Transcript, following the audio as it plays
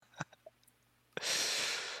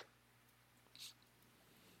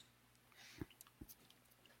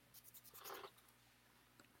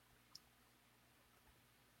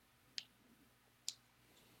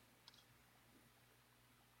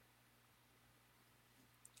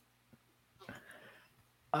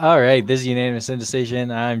All right, this is Unanimous Indecision.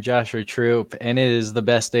 I'm Joshua Troop, and it is the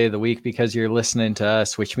best day of the week because you're listening to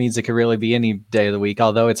us, which means it could really be any day of the week.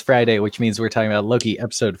 Although it's Friday, which means we're talking about Loki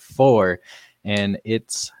episode 4, and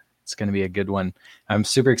it's going to be a good one. I'm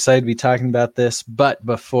super excited to be talking about this, but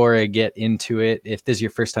before I get into it, if this is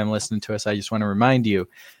your first time listening to us, I just want to remind you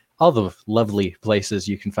all the lovely places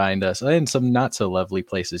you can find us and some not so lovely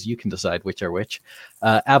places. You can decide which are which.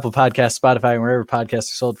 Apple Podcasts, Spotify, and wherever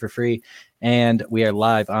podcasts are sold for free. And we are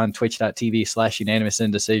live on twitch.tv/unanimous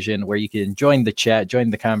indecision, where you can join the chat, join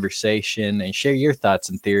the conversation, and share your thoughts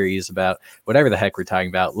and theories about whatever the heck we're talking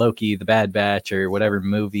about, Loki, The Bad Batch, or whatever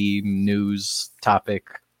movie, news, topic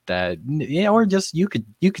that, or just you could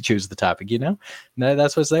choose the topic,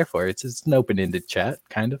 that's what it's there for. It's an open-ended chat,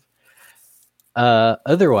 kind of.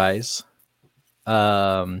 Otherwise,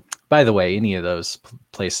 by the way, any of those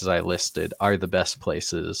places I listed are the best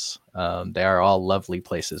places. They are all lovely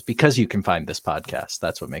places because you can find this podcast.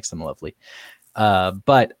 That's what makes them lovely.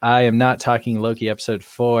 But I am not talking Loki episode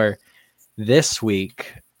 4 this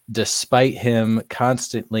week, despite him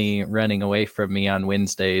constantly running away from me on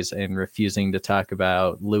Wednesdays and refusing to talk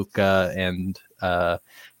about Luca and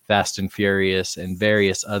Fast and Furious and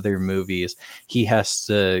various other movies. He has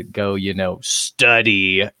to go,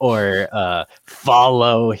 study or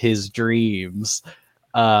follow his dreams.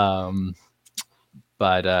 But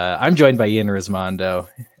I'm joined by Ian Rismondo,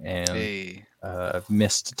 and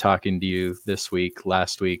missed talking to you this week,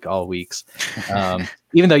 last week, all weeks.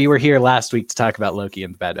 Even though you were here last week to talk about Loki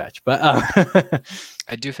and the Bad Batch. But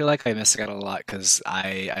I do feel like I missed out a lot because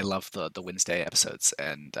I love the Wednesday episodes,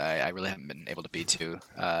 and I really haven't been able to be to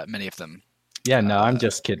many of them. Yeah, no, I'm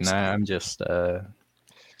just kidding. Recently. I'm just No,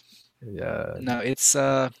 it's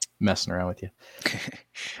messing around with you.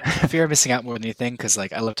 I fear missing out more than anything because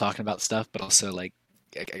I love talking about stuff, but also I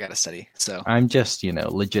gotta study. So I'm just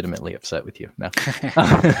legitimately upset with you. No,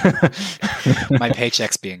 my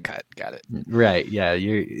paycheck's being cut. Got it. Right? Yeah,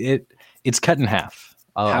 it's cut in half.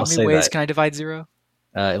 How many ways can I divide 0?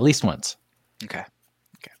 At least once. Okay.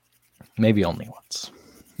 Maybe only once.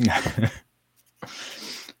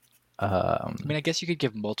 I mean, I guess you could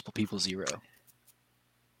give multiple people 0.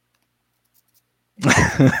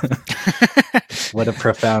 What a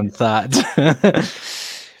profound thought.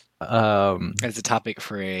 As a topic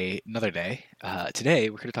for another day. Today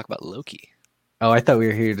we're going to talk about Loki. Oh, I thought we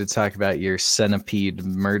were here to talk about your centipede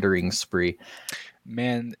murdering spree.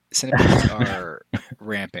 Man, centipedes are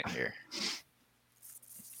rampant here.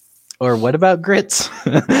 Or what about grits?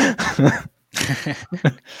 Let's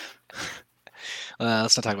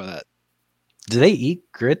not talk about that. Do they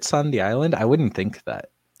eat grits on the island? I wouldn't think that.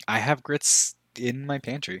 I have grits in my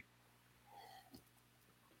pantry.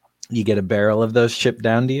 You get a barrel of those shipped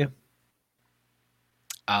down to you?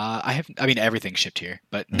 I mean, everything's shipped here,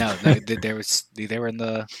 but no, they were in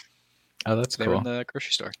the. Oh, that's cool. They were in the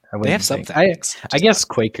grocery store. They have some things. I guess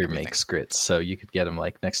Quaker makes grits, so you could get them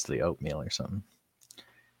next to the oatmeal or something.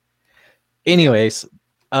 Anyways,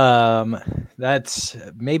 that's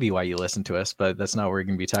maybe why you listen to us, but that's not what we're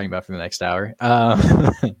going to be talking about for the next hour.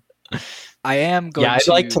 I am going. Yeah,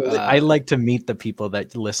 I'd like to meet the people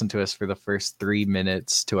that listen to us for the first 3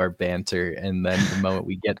 minutes to our banter, and then the moment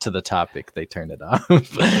we get to the topic, they turn it off.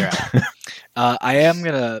 I am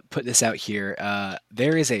gonna put this out here.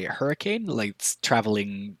 There is a hurricane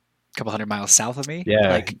traveling a couple hundred miles south of me.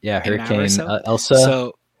 Hurricane Elsa.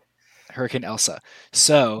 So, Hurricane Elsa.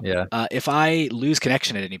 So, yeah. If I lose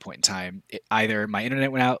connection at any point in time, either my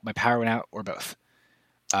internet went out, my power went out, or both.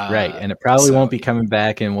 Right, and it probably won't be coming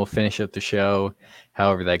back, and we'll finish up the show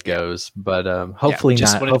however that goes. But hopefully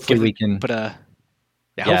not. Hopefully we can put a.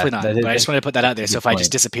 Yeah, hopefully not. But I just wanted to put that out there. So if I just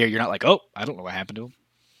disappear, you're not like, oh, I don't know what happened to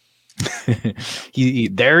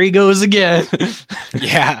him. There he goes again.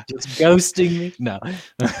 Yeah, just ghosting me. No.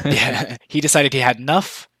 Yeah, he decided he had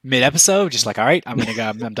enough mid-episode. Just like, all right, I'm gonna go.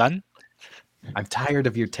 I'm done. I'm tired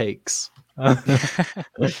of your takes.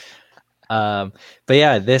 But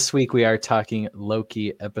yeah, this week we are talking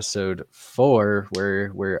Loki episode 4.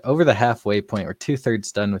 We're over the halfway point. We're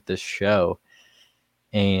 2/3 done with this show,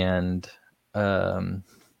 and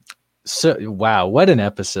so wow, what an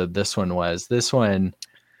episode this one was. This one,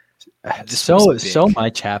 so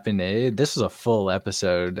much happened. This was a full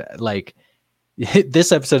episode.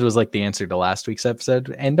 This episode was like the answer to last week's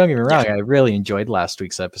episode. And don't get me wrong, I really enjoyed last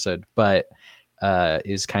week's episode, but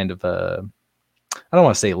is kind of I don't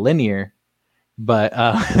want to say linear, but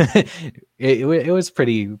it was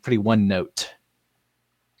pretty one note.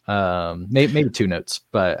 Maybe 2 notes,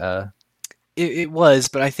 but it was.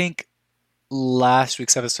 But I think last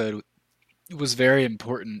week's episode was very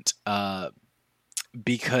important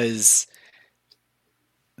because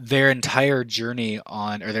their entire journey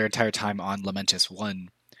on, or their entire time on Lamentis 1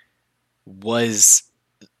 was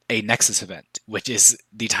a Nexus event, which is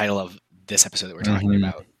the title of this episode that we're talking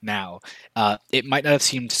about now. It might not have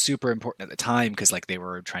seemed super important at the time because like they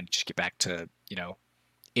were trying to just get back to,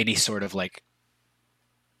 any sort of like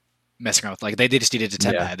messing around with, like they just needed to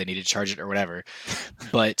Tempad, they needed to charge it or whatever.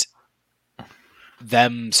 But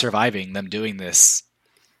them surviving, them doing this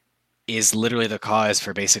is literally the cause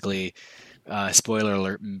for basically, spoiler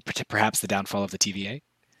alert, perhaps the downfall of the TVA.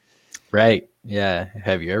 Right. Yeah.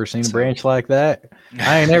 Have you ever seen a branch like that?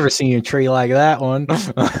 I ain't never seen a tree like that one.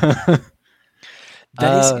 That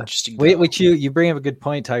is interesting. Which you bring up a good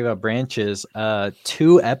point talking about branches.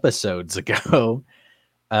 2 episodes ago,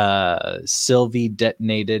 Sylvie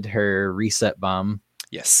detonated her reset bomb.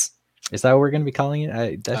 Yes. Is that what we're going to be calling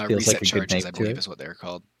it? That feels like a charges, good name I believe is what they're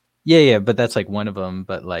called. Yeah, but that's like one of them.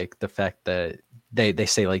 But like the fact that they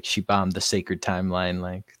say like she bombed the sacred timeline,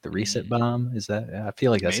 like the reset bomb. Is that? I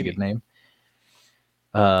feel like that's a good name.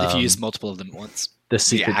 If you use multiple of them at once. The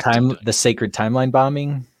sacred timeline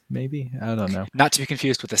bombing, maybe? I don't know. Not to be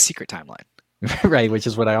confused with the secret timeline. Right, which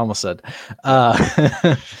is what I almost said.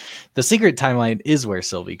 The secret timeline is where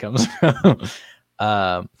Sylvie comes from.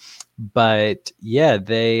 But yeah,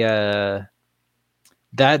 they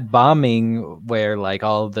that bombing where like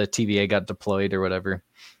all the TVA got deployed or whatever,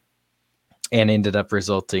 and ended up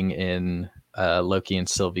resulting in Loki and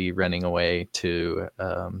Sylvie running away to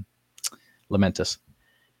Lamentis.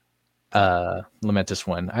 Lamentis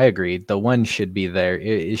 1. I agree. The 1 should be there.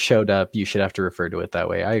 It showed up. You should have to refer to it that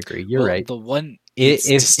way. I agree. You're right. The 1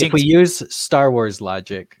 if we use Star Wars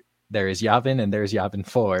logic, there is Yavin and there's Yavin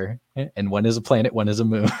 4, and 1 is a planet, 1 is a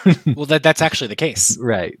moon. Well, that's actually the case.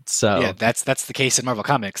 Right. So yeah, that's the case in Marvel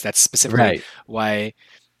Comics. That's specifically why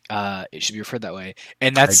it should be referred that way.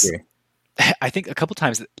 And that's I think a couple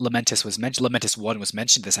times that Lamentis was mentioned. Lamentis 1 was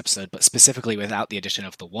mentioned this episode, but specifically without the addition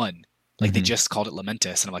of the 1. Like they just called it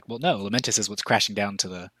Lamentis, and I'm like, well, no, Lamentis is what's crashing down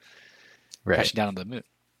to crashing down on the moon.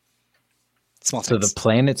 Small things. So the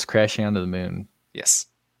planet's crashing onto the moon. Yes.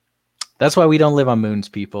 That's why we don't live on moons,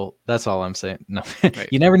 people. That's all I'm saying. No, right.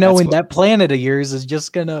 You never know when that planet of yours is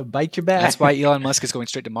just gonna bite you back. That's why Elon Musk is going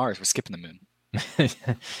straight to Mars. We're skipping the moon.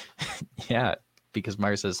 Yeah, because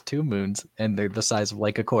Mars has 2 moons, and they're the size of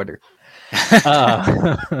like a quarter.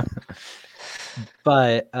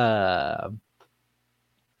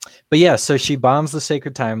 But yeah, so she bombs the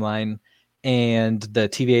sacred timeline, and the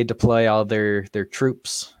TVA deploy all their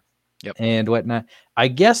troops and whatnot. I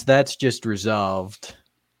guess that's just resolved.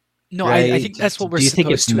 No, right? I think that's what we're supposed to assume.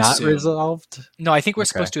 Do you think it's not resolved? No, I think we're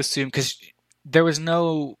supposed to assume, because there was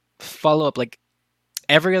no follow-up. Like,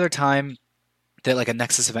 every other time that like a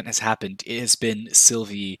Nexus event has happened, it has been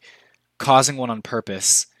Sylvie causing one on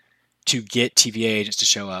purpose to get TVA agents to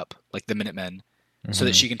show up, like the Minutemen, so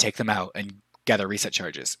that she can take them out and gather reset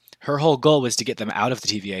charges. Her whole goal was to get them out of the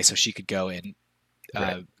TVA so she could go and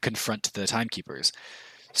confront the Timekeepers.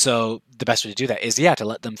 So the best way to do that is to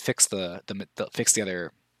let them fix the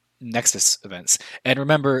other Nexus events. And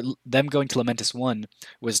remember, them going to Lamentis 1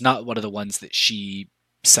 was not one of the ones that she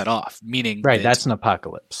set off, meaning that's an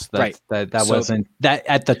apocalypse. That wasn't that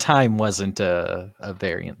at the time wasn't a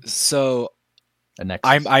variant. So a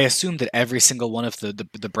Nexus. I assume that every single one of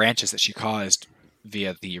the branches that she caused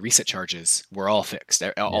via the reset charges were all fixed,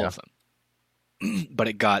 all of them. But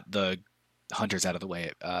it got the hunters out of the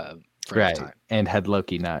way for a time. And had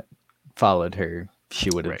Loki not followed her,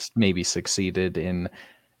 she would have maybe succeeded in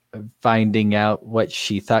finding out what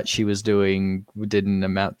she thought she was doing didn't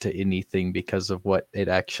amount to anything because of what it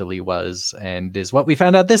actually was, and is what we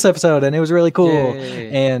found out this episode, and it was really cool.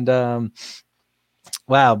 Yay. And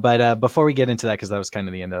wow, but before we get into that, because that was kind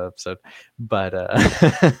of the end of the episode, but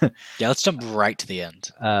let's jump right to the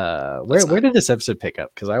end. Where did this episode pick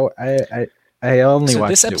up? Because I only watched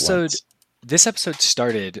this episode. It once. This episode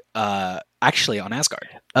started actually on Asgard.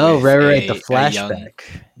 Oh, right, the flashback.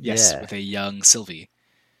 With a young Sylvie.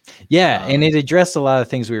 Yeah, and it addressed a lot of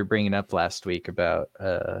things we were bringing up last week about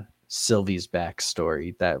Sylvie's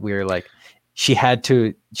backstory. That we were like, she has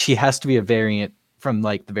to be a variant from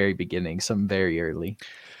like the very beginning, some very early.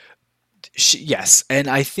 Yes, and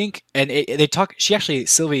I think, and they talk.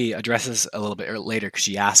 Sylvie addresses a little bit later because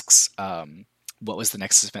she asks, "What was the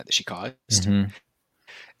Nexus event that she caused?"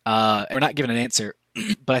 We're not given an answer,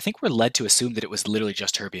 but I think we're led to assume that it was literally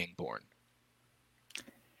just her being born.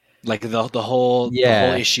 Like the whole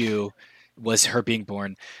issue was her being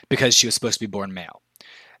born because she was supposed to be born male.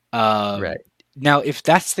 Now, if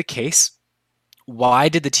that's the case, why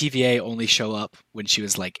did the TVA only show up when she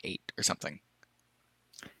was like 8 or something?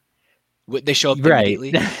 Would they show up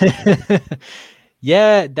immediately?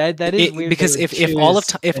 Yeah, that is weird. They Because would if all of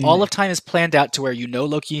choose if all of time is planned out to where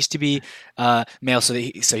Loki used to be male, so that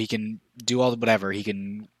he can do all the whatever, he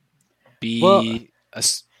can well, be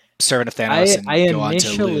servant of Thanos I and go on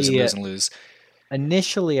to lose and initially lose and lose.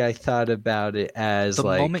 initially I thought about it as The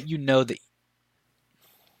moment like, you know that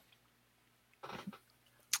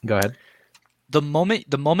go ahead. the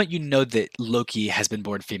moment you know that Loki has been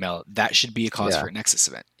born female, that should be a cause Yeah, for a Nexus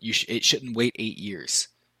event. It shouldn't wait 8 years.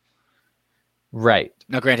 right.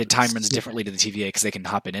 Now, granted, time runs So, differently to the TVA because they can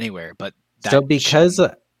hop in anywhere, but so that because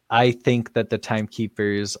shouldn't. I think that the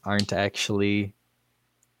timekeepers aren't actually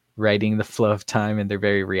writing the flow of time, and they're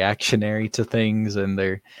very reactionary to things, and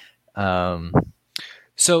they're um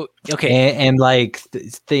So okay, and like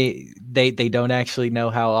they don't actually know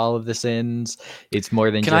how all of this ends. It's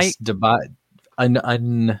more than can I? just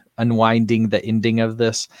unwinding the ending of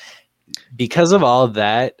this. Because of all of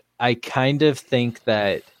that, I kind of think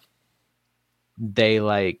that they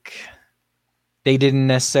like they didn't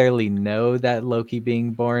necessarily know that Loki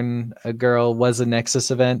being born a girl was a Nexus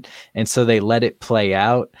event, and so they let it play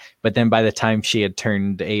out. But then by the time she had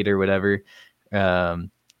turned 8 or whatever, um,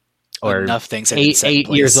 or Enough things had been set in 8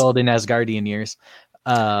 years place. old in Asgardian years,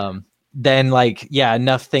 then like yeah,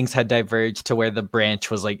 enough things had diverged to where the branch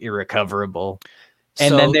was like irrecoverable.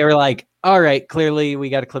 And then So they were like, all right, clearly we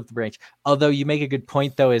got to clip the branch. Although you make a good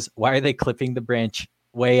point though, is why are they clipping the branch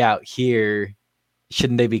way out here?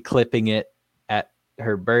 Shouldn't they be clipping it at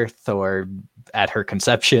her birth or at her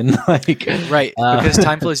conception? Like, right, because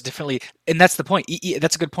time flows differently, and that's the point.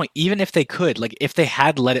 That's a good point. Even if they could, like, if they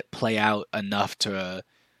had let it play out enough to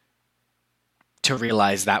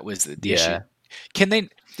realize that was the issue, yeah, can they?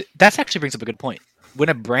 That actually brings up a good point. When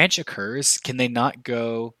a branch occurs, can they not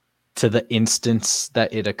go? to the instance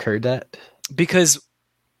that it occurred at. Because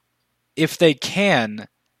if they can,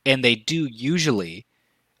 and they do usually,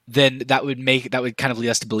 then that would kind of lead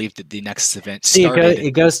us to believe that the Nexus event See, started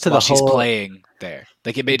it goes to while the she's whole, playing there.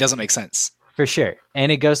 Like it doesn't make sense. for sure,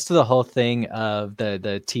 and it goes to the whole thing of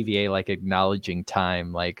the TVA like acknowledging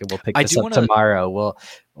time. Like we'll pick I this do up want to. tomorrow.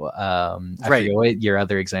 I Right. forget what your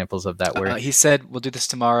other examples of that were. He said we'll do this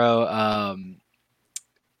tomorrow. I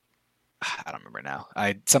don't remember now.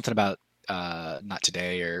 I something about not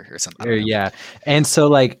today or something. I Or don't know. yeah, and so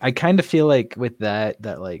like I kind of feel like with that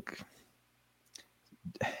like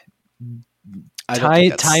I don't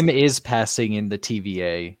think that's time is passing in the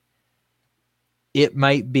TVA. It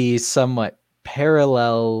might be somewhat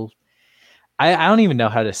parallel. I don't even know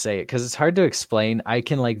how to say it because it's hard to explain. I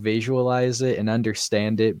can like visualize it and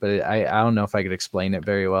understand it, but I don't know if I could explain it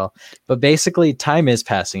very well. But basically, time is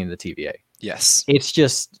passing in the TVA. yes. It's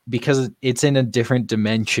just because it's in a different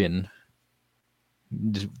dimension,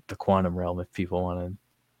 the quantum realm, if people want to.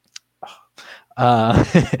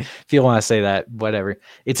 If you want to say that, whatever.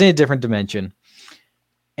 It's in a different dimension.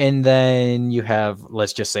 And then you have,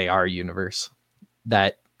 let's just say, our universe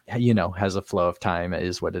that, has a flow of time,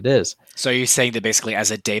 is what it is. So you're saying that basically,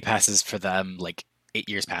 as a day passes for them, like 8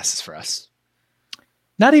 years passes for us.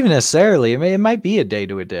 Not even necessarily. I mean, it might be a day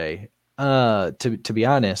to a day. To be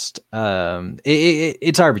honest,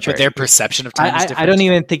 it's arbitrary. But their perception of time is different. I don't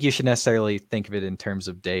even think you should necessarily think of it in terms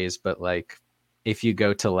of days, but like if you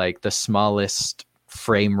go to like the smallest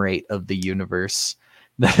frame rate of the universe,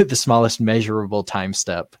 the smallest measurable time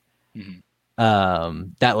step,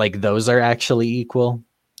 that like those are actually equal.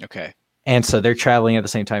 Okay. And so they're traveling at the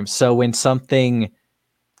same time. So when something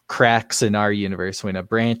cracks in our universe, when a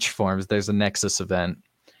branch forms, there's a Nexus event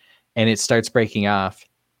and it starts breaking off.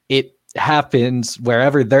 It happens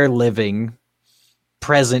wherever they're living,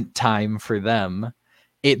 present time for them.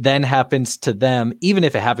 It then happens to them, even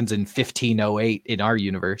if it happens in 1508 in our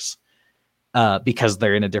universe, because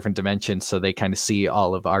they're in a different dimension. So they kind of see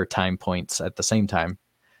all of our time points at the same time.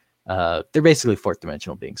 They're basically fourth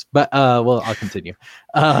dimensional beings, but well, I'll continue.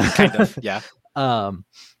 Kind of, yeah.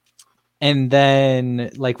 And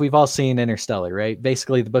then like we've all seen Interstellar, right?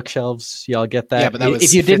 Basically the bookshelves, y'all get that? Yeah, but that was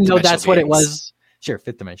if you didn't know fifth-dimensional that's what it beings. was. Sure,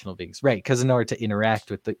 fifth dimensional beings, right? Because in order to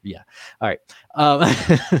interact with the all right.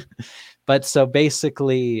 But so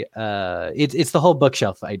basically, it's the whole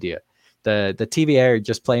bookshelf idea. The TVA are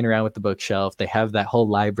just playing around with the bookshelf. They have that whole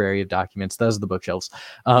library of documents. Those are the bookshelves.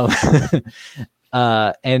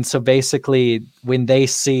 And so basically, when they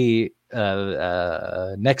see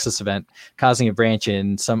Nexus event causing a branch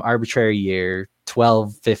in some arbitrary year,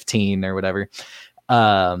 1215 or whatever,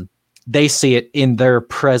 they see it in their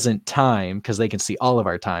present time because they can see all of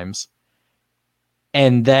our times.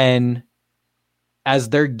 And then as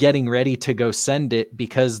they're getting ready to go send it,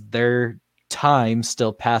 because their time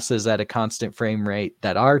still passes at a constant frame rate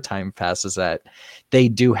that our time passes at, they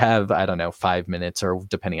do have, I don't know, 5 minutes, or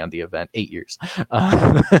depending on the event, 8 years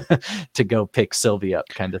to go pick Sylvie up,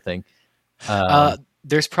 kind of thing.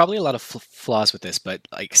 There's probably a lot of flaws with this, but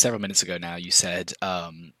like several minutes ago now, you said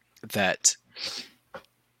that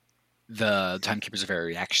the timekeepers are very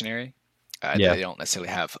reactionary. Yeah. They don't necessarily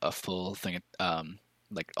have a full thing,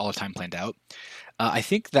 like all the time planned out. I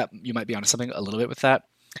think that you might be onto something a little bit with that,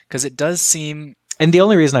 because it does seem. And the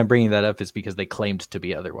only reason I'm bringing that up is because they claimed to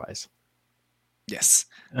be otherwise. Yes,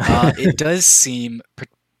 it does seem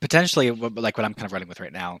potentially like what I'm kind of running with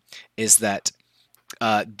right now is that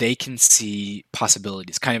they can see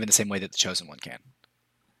possibilities, kind of in the same way that the Chosen One can.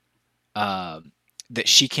 That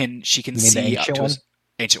she can You mean see the ancient one?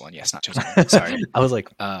 Ancient one, yes, not Chosen One. Sorry, I was like,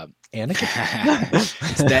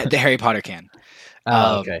 Anakin? the Harry Potter can.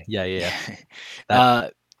 Okay. Yeah.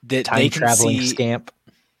 That That time they can traveling see. scamp.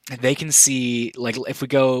 They can see, like, if we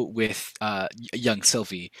go with young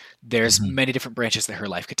Sylvie, there's Mhm. many different branches that her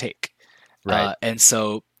life could take. Right. And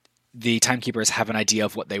so the timekeepers have an idea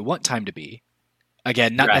of what they want time to be.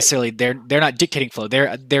 Again, not Right. necessarily they're not dictating flow.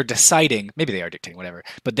 They're deciding, maybe they are dictating, whatever,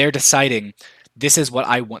 but they're deciding this is what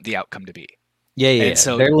I want the outcome to be. Yeah. And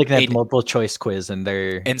so they're looking at eight- the multiple choice quiz, and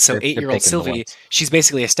they're 8-year-old picking the Sylvie, ones. she's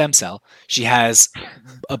basically a stem cell. She has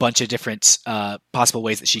a bunch of different possible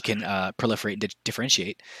ways that she can proliferate and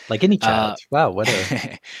differentiate. Like any child. Wow, what a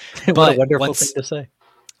what a But wonderful once- thing to say.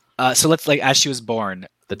 So let's, like, as she was born,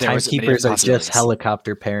 The there was many timekeepers different are just possibilities.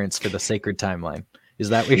 helicopter parents for the sacred timeline. Is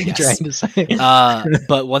that what you're Yes. trying to say?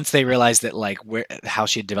 But once they realized that, like, how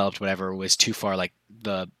she had developed whatever was too far, like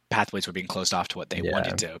the pathways were being closed off to what they Yeah.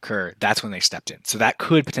 wanted to occur, that's when they stepped in. So that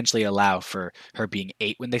could potentially allow for her being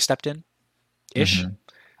 8 when they stepped in, ish. Mhm.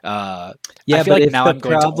 I Yeah, feel but like if now the I'm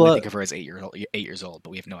going to only problem, think of her as 8 years old, but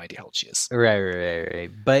we have no idea how old she is. right.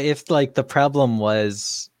 But if, like, the problem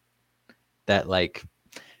was that, like,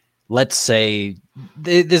 let's say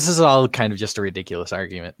this is all kind of just a ridiculous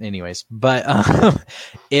argument, anyways. But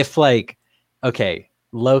if, like, okay,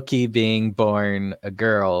 Loki being born a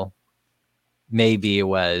girl, maybe it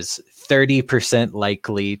was 30%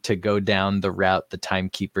 likely to go down the route the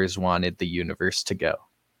timekeepers wanted the universe to go.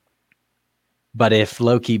 But if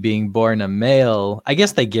Loki being born a male, I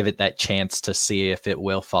guess they give it that chance to see if it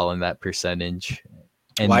will fall in that percentage.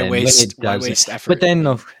 And Why then when waste? it Why doesn't- waste effort?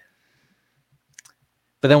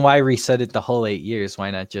 But then why reset it the whole 8 years?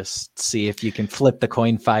 Why not just see if you can flip the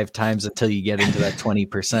coin 5 times until you get into that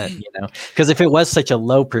 20%, you know? Because if it was such a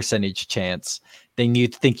low percentage chance, then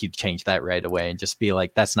you'd think you'd change that right away and just be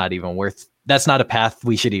like, that's not a path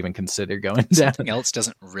we should even consider going down. Something else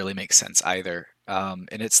doesn't really make sense either, and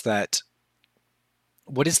it's that.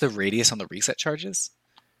 What is the radius on the reset charges?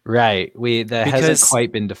 Right. That hasn't Because-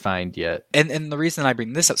 quite been defined yet. And the reason I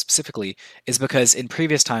bring this up specifically is because in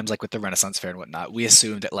previous times, like with the Renaissance Fair and whatnot, we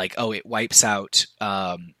assumed that, like, oh, it wipes out.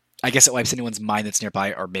 I guess it wipes anyone's mind that's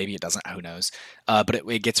nearby, or maybe it doesn't. Who knows? But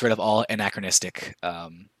it gets rid of all anachronistic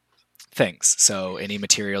things. So any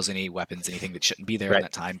materials, any weapons, anything that shouldn't be there Right. in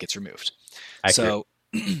that time gets removed. Accurate.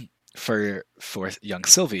 So for young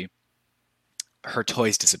Sylvie, her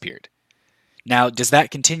toys disappeared. Now, does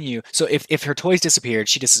that continue? So if her toys disappeared,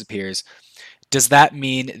 she disappears. Does that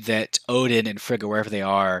mean that Odin and Frigga, wherever they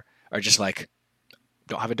are just like,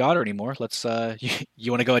 don't have a daughter anymore? Let's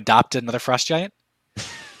you want to go adopt another frost giant?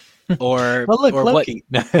 Or Well, look, or what? Loki.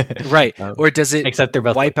 Right? Oh. Or does it Except they're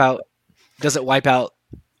both wipe out? Does it wipe out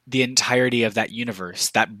the entirety of that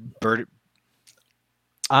universe? That bird?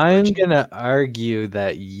 I'm gonna argue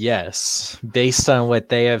that yes, based on what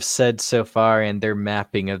they have said so far and their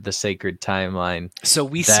mapping of the sacred timeline. So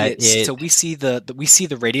we see That it. So we see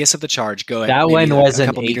the radius of the charge go. at That maybe one was a an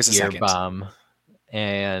couple meters a 8-year second. bomb,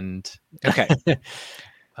 and Okay.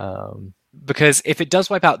 um, Because if it does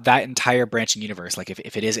wipe out that entire branching universe, like if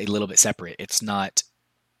it is a little bit separate, it's not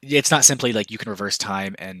simply like you can reverse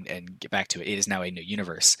time and get back to it. It is now a new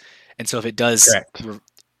universe. And so if it does Correct.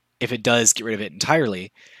 if it does get rid of it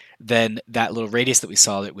entirely, then that little radius that we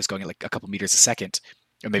saw that was going at like a couple meters a second,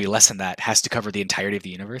 or maybe less than that, has to cover the entirety of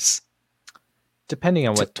the universe. depending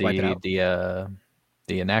on what to wipe it out.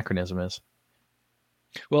 the anachronism is.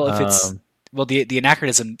 Well, if it's Um, the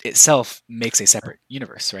anachronism itself makes a separate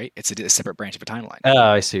universe, right? It's a separate branch of a timeline. Oh,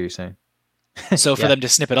 I see what you're saying. So for yeah. them to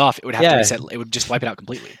snip it off, it would have Yeah. to reset. It would just wipe it out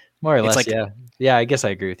completely. More or It's less, like- yeah. Yeah, I guess I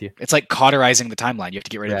agree with you. It's like cauterizing the timeline. You have to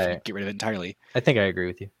get rid Right. of it entirely. I think I agree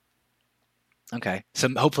with you. Okay, so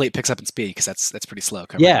hopefully it picks up in speed because that's pretty slow.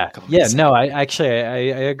 covering Yeah, a couple yeah. minutes a No, second. I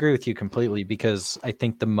agree with you completely, because I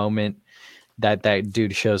think the moment that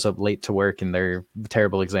dude shows up late to work, in their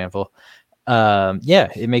terrible example,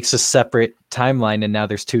 it makes a separate timeline, and now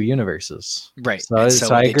there's 2 universes. Right. So, And so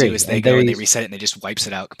so what I they agree. do is they And go and they reset it and they just wipes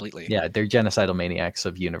it out completely. yeah, they're genocidal maniacs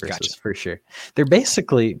of universes Gotcha. for sure. They're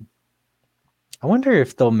basically. I wonder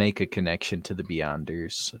if they'll make a connection to the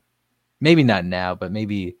Beyonders. Maybe not now, but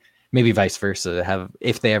maybe vice versa.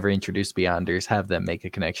 If they ever introduce Beyonders, have them make a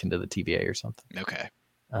connection to the TVA or something. Okay.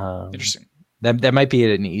 Um, Interesting. That might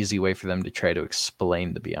be an easy way for them to try to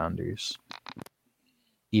explain the Beyonders,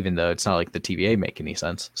 even though it's not like the TVA make any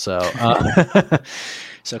sense. So,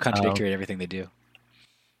 So contradictory in everything they do.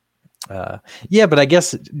 Yeah, but I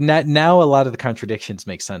guess now a lot of the contradictions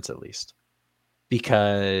make sense, at least,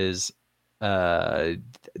 because the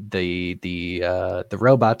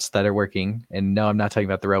robots that are working, and no, I'm not talking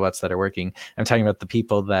about the robots that are working. I'm talking about the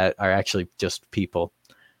people that are actually just people.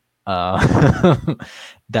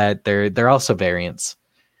 That they're also variants.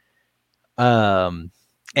 Which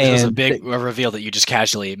was a big reveal that you just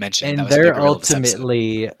casually mentioned. And that was they're a big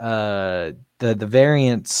ultimately the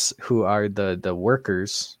variants who are the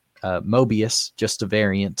workers. Mobius, just a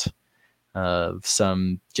variant of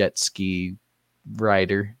some jet ski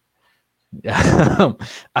rider.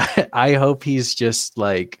 I hope he's just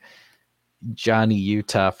like Johnny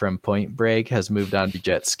Utah from Point Break has moved on to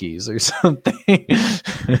jet skis or something.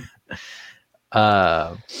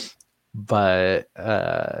 But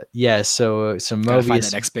yeah, so find the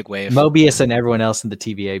next big wave. Mobius and everyone else in the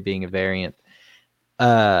TVA being a variant.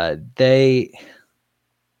 I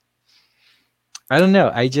don't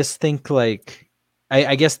know. I just think like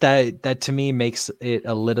I guess that to me makes it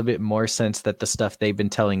a little bit more sense that the stuff they've been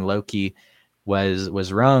telling Loki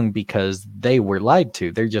was wrong, because they were lied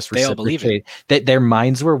to. They're just reciprocating. That their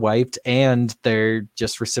minds were wiped, and they're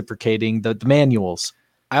just reciprocating the manuals.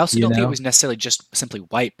 I also don't think it was necessarily just simply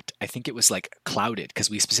wiped. I think it was like clouded, because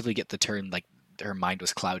we specifically get the term like her mind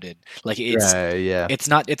was clouded. Like it's it's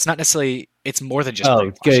not necessarily, it's more than just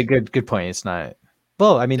good point. It's not.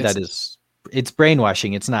 Well, I mean, it's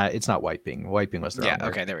brainwashing. It's not wiping. Wiping was the wrong word.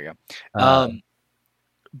 Okay, there we go.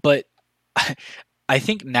 But I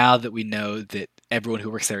think now that we know that everyone who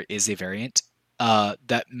works there is a variant,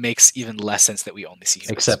 that makes even less sense that we only see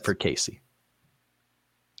humans. Except for Casey,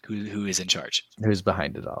 who is in charge, who's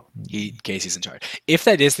behind it all. Casey's in charge. If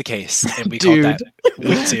that is the case, and we call that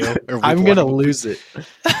week 2 or week I'm gonna lose it.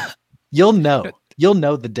 You'll know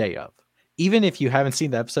the day of. Even if you haven't seen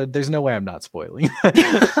the episode, there's no way I'm not spoiling.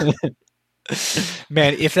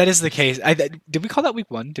 Man, if that is the case, did we call that week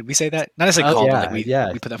 1? Did we say that? Not necessarily called, but like we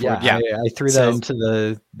put that forward. Yeah, I threw that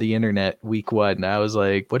into the internet week 1. And I was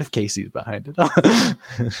like, what if Casey's behind it?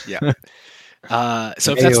 Yeah.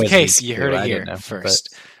 So if that's the case, you heard it here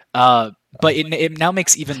first. But it now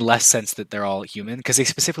makes even less sense that they're all human, because they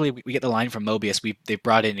specifically, we get the line from Mobius. They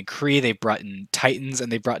brought in Kree, they brought in Titans,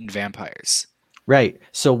 and they brought in vampires. Right.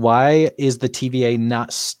 So why is the TVA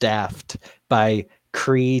not staffed by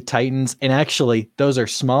Kree, Titans? And actually, those are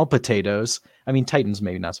small potatoes. I mean, Titans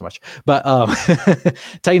maybe not so much, but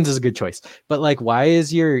Titans is a good choice. But like, why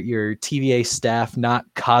is your TVA staff not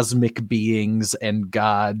cosmic beings and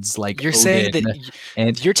gods like you're Odin? saying that?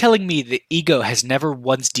 And you're telling me that Ego has never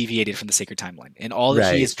once deviated from the sacred timeline in all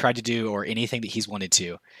that he has tried to do, or anything that he's wanted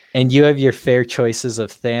to. And you have your fair choices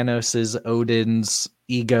of Thanos's, Odin's,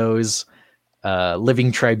 Egos,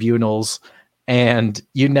 living tribunals, and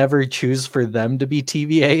you never choose for them to be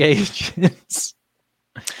TVA agents.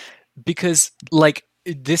 Because, like,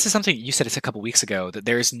 this is something you said a couple weeks ago, that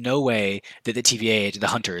there is no way that the TVA, the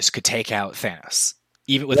Hunters, could take out Thanos,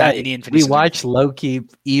 even without any Infinity. We watched Loki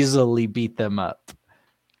easily beat them up.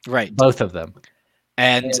 Right. Both of them.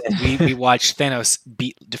 And we watched Thanos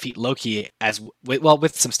defeat Loki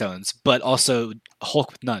with some stones, but also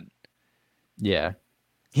Hulk with none. Yeah.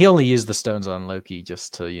 He only used the stones on Loki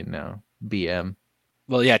just to, BM.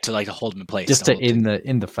 Well, yeah, to hold him in place. Just in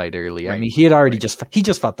the fight early. Right. I mean, he had already just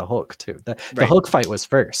fought the Hulk too. The Hulk fight was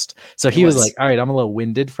first, so he was like, "All right, I'm a little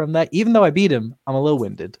winded from that. Even though I beat him, I'm a little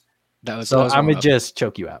winded. I'm gonna just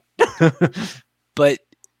choke you out." But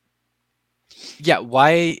yeah,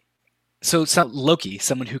 why? So it's not Loki,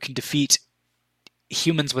 someone who can defeat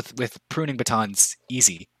humans with pruning batons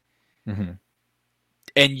easy. Mm-hmm.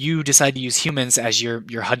 And you decide to use humans as your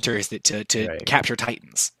hunters to capture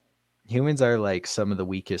Titans. Humans are like some of the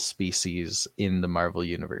weakest species in the Marvel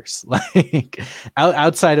universe. Like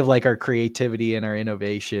outside of like our creativity and our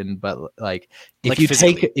innovation, but like if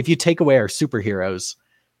you take away our superheroes,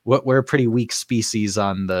 we're a pretty weak species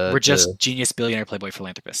on the. We're just genius billionaire playboy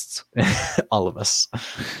philanthropists. All of us.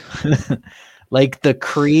 Like the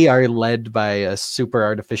Kree are led by a super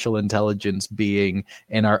artificial intelligence being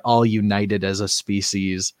and are all united as a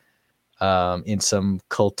species in some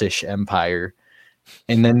cultish empire.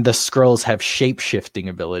 And then the Skrulls have shape-shifting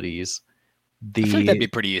abilities, I feel like that'd be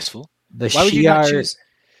the pretty useful. the Why would you not Shi'ar choose?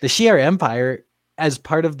 the Shi'ar Empire as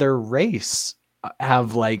part of their race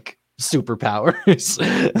have like superpowers.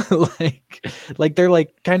 like they're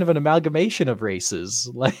like kind of an amalgamation of races.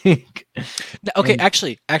 Like Okay, and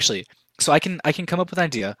actually, so I can come up with an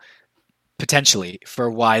idea potentially for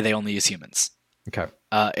why they only use humans. okay.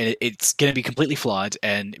 And it's going to be completely flawed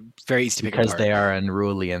and very easy to pick Because apart. they are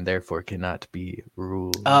unruly and therefore cannot be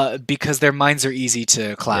ruled. Because their minds are easy to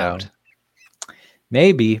Yeah. cloud.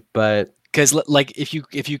 Maybe, but Because like if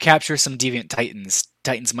you capture some deviant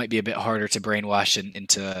Titans might be a bit harder to brainwash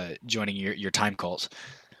into joining your time cult.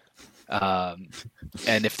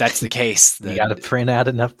 And if that's the case, you got to then print out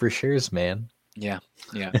enough brochures, man. yeah,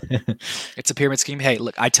 it's a pyramid scheme. Hey,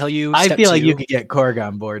 look, I tell you, I step feel like you two. could get Korg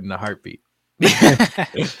on board in a heartbeat.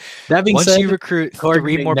 That being Once said, you recruit Korg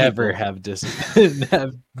three may more never people,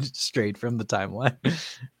 have strayed from the timeline.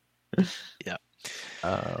 yeah.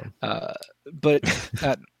 Um, But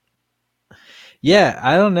yeah,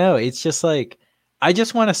 I don't know. It's just like I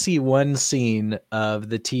just want to see one scene of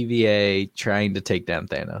the TVA trying to take down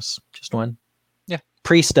Thanos. Just one. Yeah.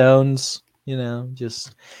 Pre-stones,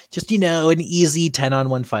 just an easy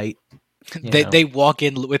 10-on-1 fight. they walk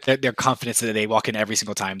in with their confidence that they walk in every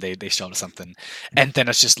single time they show up something, and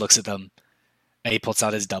Thanos just looks at them and he pulls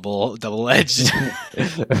out his double edged.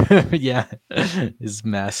 Yeah, his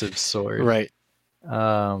massive sword. Right.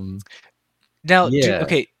 Um, Now, yeah.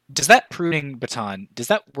 okay, does that pruning baton that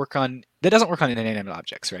doesn't work on inanimate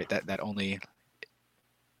objects, right? That only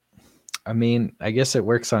I mean, I guess it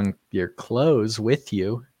works on your clothes with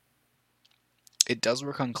you. it does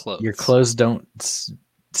work on clothes. Your clothes don't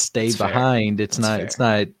stay That's fair. behind. It's That's not. fair. It's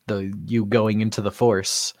not you going into the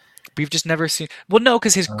Force. We've just never seen. Well, no,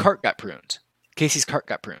 because his cart got pruned. Casey's cart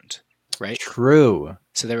got pruned, right? True.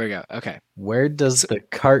 So there we go. Okay. Where does the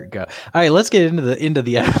cart go? All right, let's get into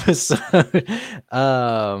the episode.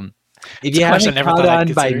 If you haven't caught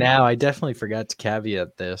on by now, I definitely forgot to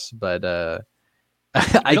caveat this, but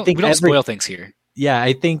I think we don't spoil things here. Yeah,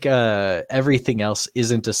 I think everything else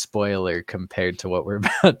isn't a spoiler compared to what we're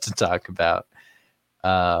about to talk about.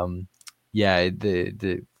 Yeah,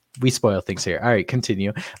 we spoil things here. All right,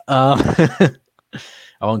 continue.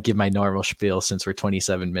 I won't give my normal spiel since we're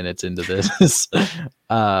 27 minutes into this.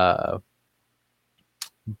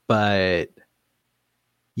 But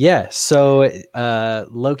yeah, so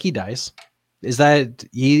Loki dies. Is that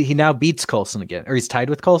he now beats Coulson again, or he's tied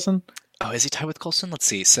with Coulson? Oh, is he tied with Coulson? Let's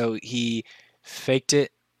see. So he faked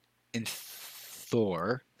it in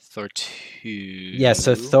Thor 2. Yeah,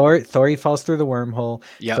 so Thor he falls through the wormhole.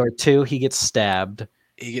 Yep. Thor 2 he gets stabbed.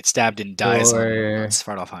 He gets stabbed and dies on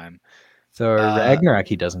Svartalfheim. Thor Ragnarok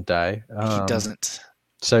he doesn't die. He doesn't.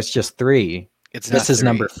 So it's just 3. This is 3.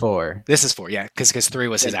 number 4. This is 4, yeah, because 3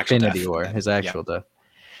 was his actual Infinity death. War, his actual death.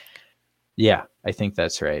 Yeah, I think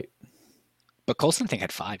that's right. But Coulson, I think,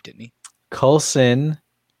 had 5, didn't he? Coulson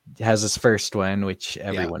has his first one, which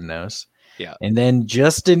everyone knows. Yeah. And then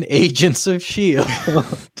just in Agents of S.H.I.E.L.D.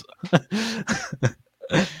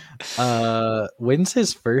 When's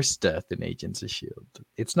his first death in Agents of S.H.I.E.L.D.?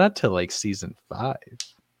 It's not till like season 5.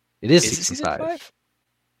 It is season 5.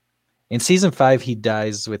 In season 5, he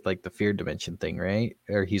dies with like the fear dimension thing, right?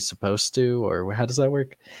 Or he's supposed to, or how does that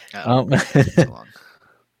work?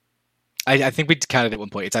 I think we counted at one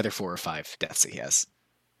point. It's either 4 or 5 deaths that he has.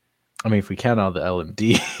 I mean, if we count all the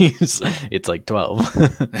LMDs, it's like 12.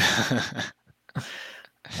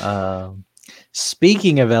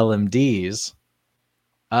 Speaking of LMDs,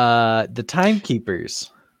 the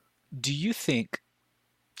Timekeepers. Do you think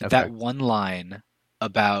that one line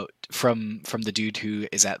about from the dude who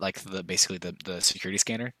is at like basically the security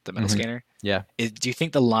scanner, the metal scanner? Yeah. Do you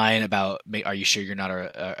think the line about "Are you sure you're not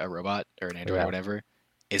a robot or an android or whatever"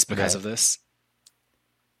 is because of this?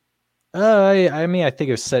 I mean, I think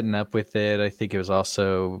it was setting up with it. I think it was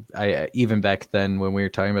also, even back then when we were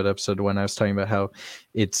talking about episode 1, I was talking about how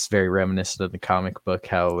it's very reminiscent of the comic book,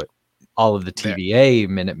 how all of the TVA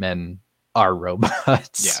Minutemen are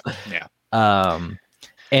robots. Yeah.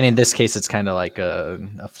 And in this case, it's kind of like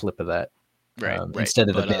a flip of that. Right. Instead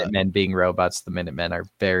of the Minutemen being robots, the Minutemen are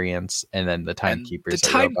variants, and then the Timekeepers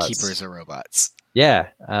are robots. Yeah.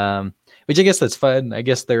 Which I guess that's fun. I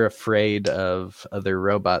guess they're afraid of other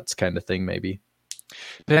robots kind of thing, maybe.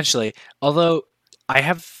 Potentially. Although I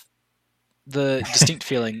have the distinct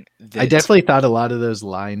feeling that... I definitely thought a lot of those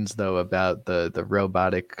lines, though, about the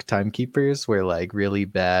robotic Timekeepers were like really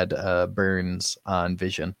bad burns on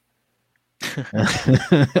Vision.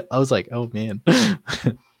 I was like, oh, man.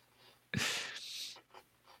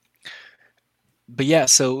 But yeah,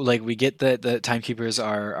 so like we get that the Timekeepers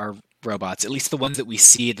are robots, at least the ones that we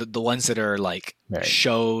see, the ones that are like Right.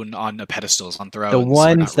 shown on the pedestals on thrones. The are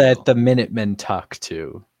ones not that real. the Minutemen talk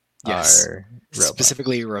to Yes. are robots.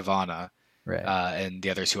 Specifically Ravana, Right. and the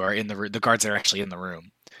others who are in the guards that are actually in the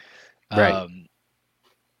room. Right.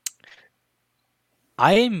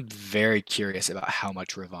 I am very curious about how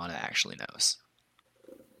much Ravana actually knows.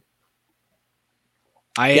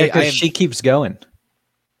 She keeps going.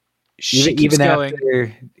 She keeps going.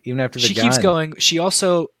 Even after the she gun. keeps going. She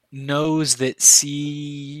also knows that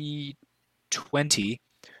C20,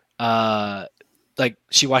 like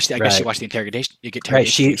she watched the, I guess she watched the interrogation. Right.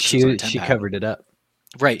 She covered it up.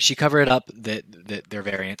 Right. She covered it up that their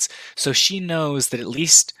variants. So she knows that at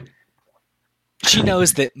least she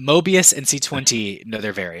knows that Mobius and C20 know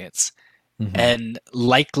their variants, and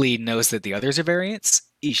likely knows that the others are variants.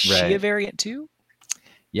 Is she a variant too?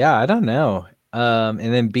 Yeah, I don't know. And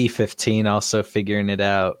then B15 also figuring it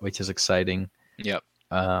out, which is exciting. Yep.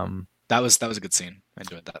 That was a good scene. I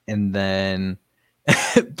enjoyed that. And then,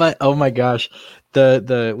 but oh my gosh,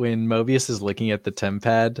 the when Mobius is looking at the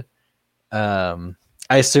tempad, I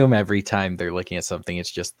assume every time they're looking at something, it's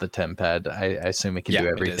just the tempad. I assume it can do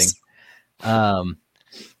everything.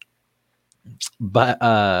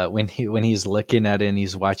 But when he's looking at it and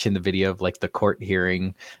he's watching the video of like the court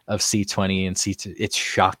hearing of C20 and C2, it's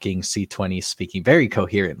shocking. C20 speaking very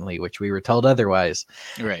coherently, which we were told otherwise.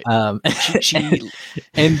 Right. And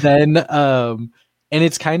then and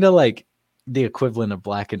it's kind of like the equivalent of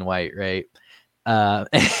black and white, right? And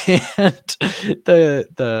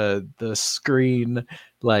the screen,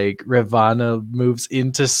 like Ravana moves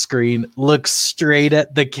into screen, looks straight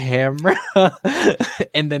at the camera,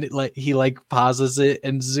 and then he pauses it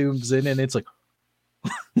and zooms in, and it's like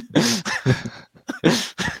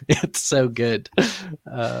it's so good.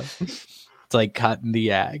 It's like caught in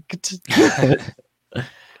the act.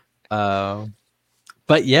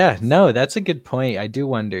 But yeah, no, that's a good point. I do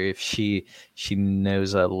wonder if she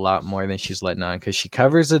knows a lot more than she's letting on, because she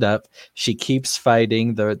covers it up. She keeps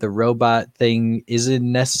fighting. The robot thing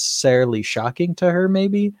isn't necessarily shocking to her,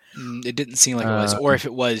 maybe. It didn't seem like it was. Or if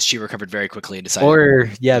it was, she recovered very quickly and decided. Or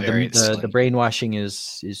the brainwashing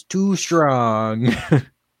is too strong.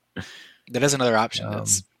 That is another option.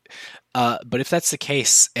 But if that's the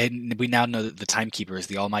case, and we now know that the timekeepers,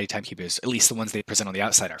 the almighty timekeepers, at least the ones they present on the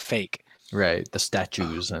outside, are fake. Right, the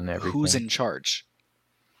statues and everything. Who's in charge?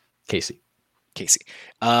 Casey.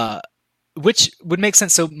 Which would make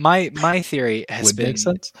sense. So my theory has been... Make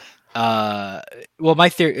sense? Well, my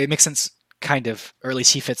theory, it makes sense, kind of, or at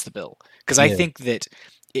least he fits the bill. Because I think that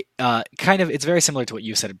it's very similar to what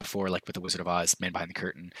you said before, like with the Wizard of Oz, Man Behind the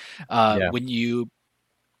Curtain. When you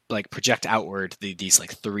project outward these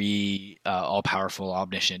three all-powerful,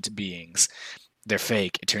 omniscient beings, they're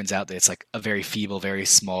fake. It turns out that it's like a very feeble, very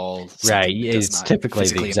small. Right. It's typically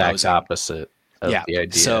the exact opposite of the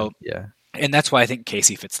idea. So, and that's why I think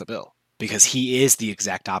Casey fits the bill, because he is the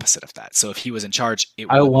exact opposite of that. So if he was in charge,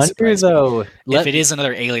 I wonder though, if it is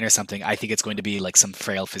another alien or something, I think it's going to be like some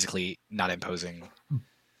frail, physically not imposing.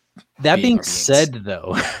 That being said,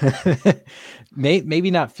 though, maybe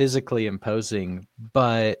not physically imposing,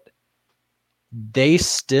 but they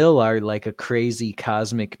still are like a crazy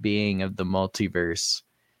cosmic being of the multiverse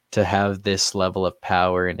to have this level of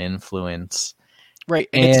power and influence. Right.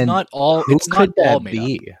 And it's not all, it's not all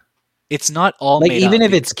made up. It's not all made up. Even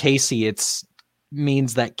if it's Casey,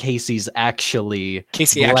 means that Casey's actually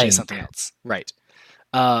something else. Right.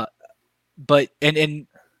 But and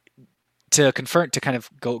to confirm, to kind of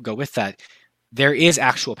go with that, there is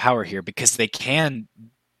actual power here, because they can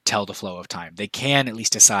tell the flow of time. They can at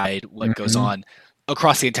least decide what goes on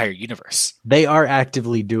across the entire universe. They are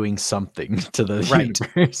actively doing something to the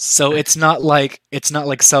universe. So it's not like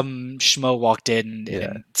some schmo walked in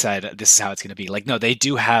and said, this is how it's going to be. Like, no, they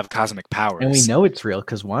do have cosmic powers. And we know it's real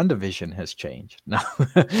because WandaVision has changed. No,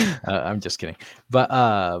 I'm just kidding. But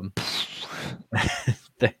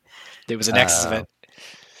there was a Nexus event.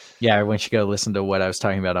 Yeah, everyone should go listen to what I was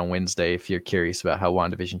talking about on Wednesday if you're curious about how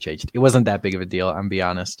WandaVision changed. It wasn't that big of a deal, I'm be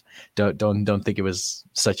honest. Don't think it was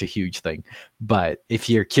such a huge thing. But if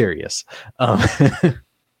you're curious, go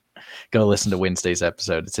listen to Wednesday's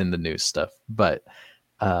episode. It's in the news stuff. But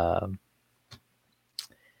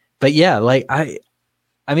yeah, like I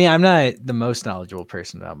mean, I'm not the most knowledgeable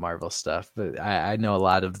person about Marvel stuff, but I know a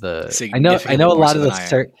lot of the I know a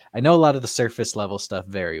lot of the surface level stuff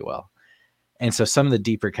very well. And so some of the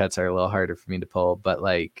deeper cuts are a little harder for me to pull, but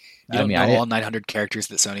like, you don't know all 900 characters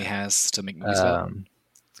that Sony has to make movies about.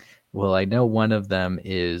 Well, I know one of them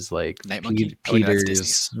is like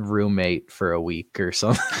Peter's roommate for a week or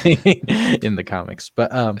something in the comics.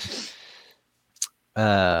 But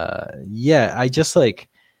yeah, I just like,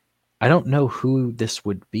 I don't know who this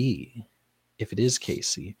would be if it is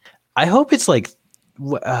Casey. I hope it's like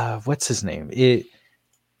what's his name?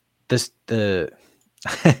 The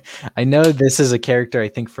I know this is a character I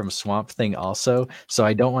think from Swamp Thing also, so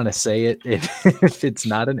I don't want to say it if it's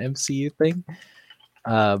not an MCU thing.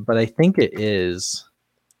 But I think it is.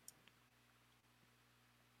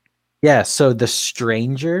 Yeah, so the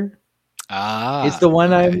Stranger is the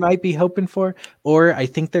one I might be hoping for, or I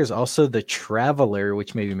think there's also the Traveler,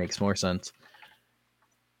 which maybe makes more sense.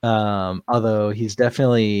 Although he's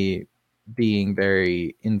definitely being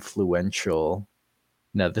very influential.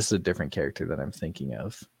 No, this is a different character that I'm thinking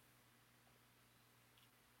of.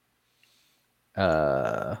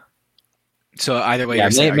 So either way, yeah,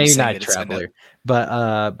 you're saying, maybe not Traveler, but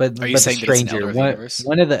are you saying the Stranger,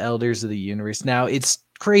 one of the elders of the universe. Now it's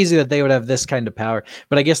crazy that they would have this kind of power,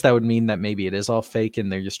 but I guess that would mean that maybe it is all fake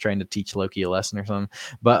and they're just trying to teach Loki a lesson or something.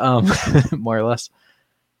 But more or less,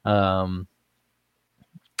 I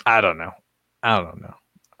don't know.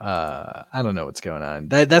 I don't know what's going on.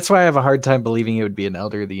 That's why I have a hard time believing it would be an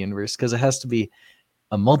elder of the universe, because it has to be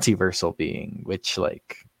a multiversal being, which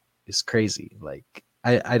like is crazy. Like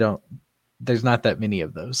I don't. There's not that many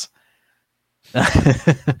of those.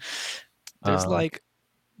 There's like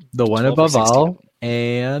the one above all,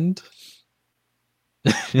 and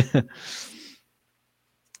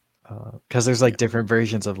because there's like different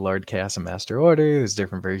versions of Lord Chaos and Master Order. There's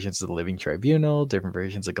different versions of the Living Tribunal, different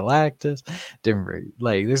versions of Galactus,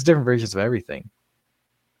 there's different versions of everything.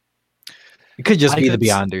 It could just be the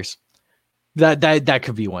Beyonders. That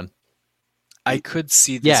could be one. I could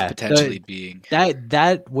see this potentially being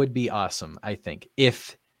that would be awesome. I think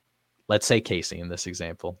if, let's say Casey in this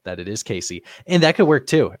example, that it is Casey, and that could work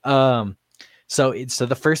too. So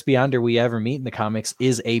the first Beyonder we ever meet in the comics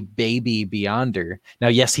is a baby Beyonder. Now,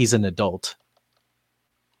 yes, he's an adult,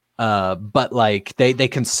 but like they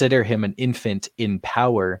consider him an infant in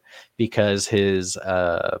power because his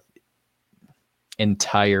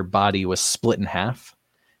entire body was split in half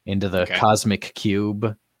into the cosmic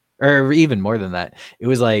cube. Or even more than that. It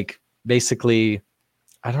was like basically,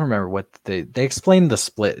 I don't remember what they explained the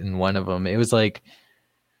split in one of them. It was like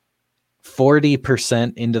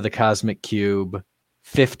 40% into the cosmic cube,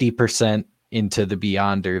 50% into the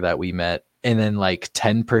Beyonder that we met, and then like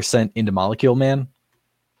 10% into Molecule Man.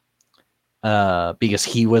 Because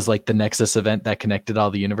he was like the Nexus event that connected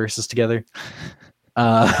all the universes together.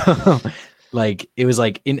 Like it was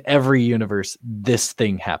like in every universe, this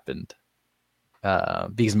thing happened.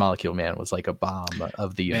 Because Molecule Man was like a bomb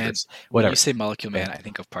of the universe. When you say Molecule Man, I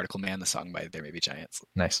think of Particle Man, the song by There May Be Giants.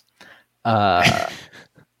 Nice.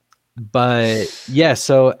 But yeah,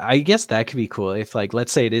 so I guess that could be cool if, like,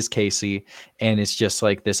 let's say it is Casey and it's just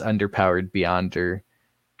like this underpowered Beyonder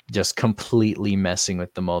just completely messing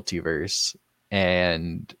with the multiverse,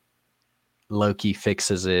 and Loki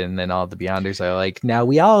fixes it, and then all the Beyonders are like, now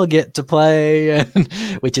we all get to play,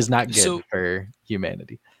 which is not good for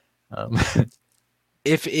humanity.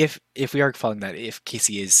 If we are following that, if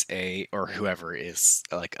Casey is or whoever is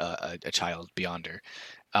like a child Beyonder,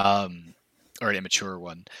 or an immature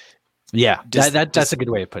one, that's a good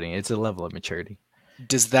way of putting it. It's a level of maturity.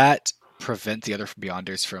 Does that prevent the other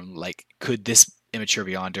Beyonders from, like, could this immature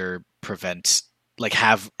Beyonder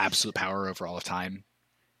have absolute power over all of time?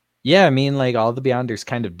 Yeah, I mean, like, all the Beyonders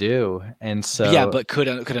kind of do, and so yeah, but could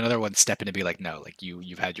another one step in and be like, no, like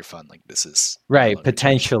you've had your fun, like this is right,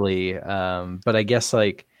 potentially. But I guess,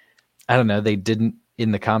 like, I don't know, they didn't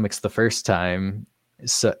in the comics the first time,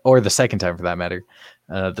 or the second time for that matter.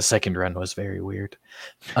 The second run was very weird.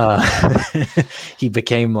 He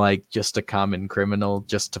became like just a common criminal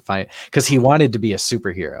just to find, because he wanted to be a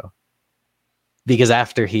superhero. Because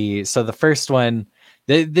after the first one.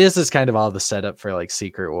 This is kind of all the setup for like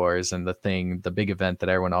Secret Wars and the big event that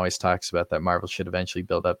everyone always talks about that Marvel should eventually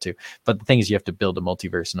build up to. But the thing is, you have to build a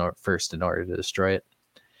multiverse first in order to destroy it.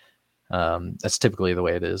 That's typically the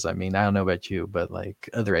way it is. I mean, I don't know about you, but like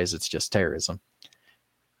otherwise it's just terrorism.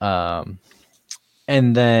 And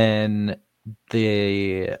then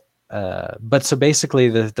but so basically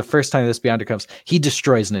the first time this Beyonder comes, he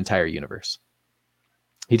destroys an entire universe.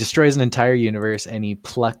 He destroys an entire universe, and he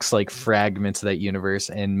plucks like fragments of that universe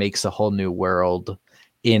and makes a whole new world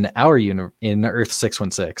in in Earth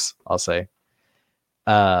 616, I'll say.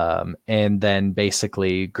 And then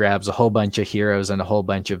basically grabs a whole bunch of heroes and a whole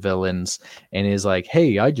bunch of villains and is like,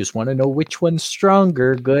 hey, I just want to know which one's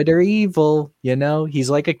stronger, good or evil. You know, he's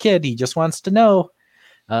like a kid. He just wants to know.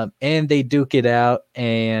 And they duke it out,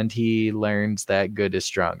 and he learns that good is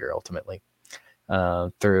stronger ultimately.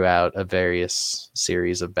 Throughout a various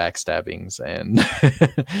series of backstabbings and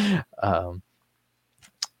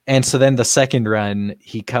And so then the second run,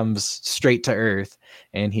 he comes straight to Earth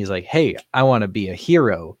and he's like, hey, I want to be a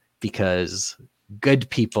hero because good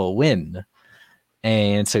people win.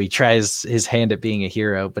 And so he tries his hand at being a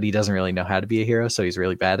hero, but he doesn't really know how to be a hero. So he's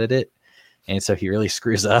really bad at it. And so he really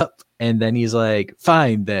screws up. And then he's like,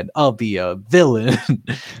 fine, then I'll be a villain.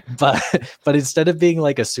 but instead of being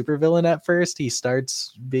like a super villain at first, he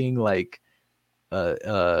starts being like,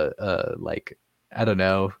 like, I don't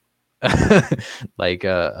know, like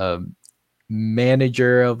a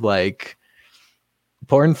manager of like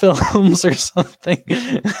porn films or something.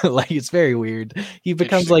 Like, it's very weird. He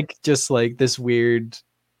becomes like just like this weird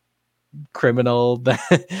criminal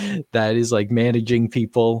that is like managing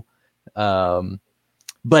people.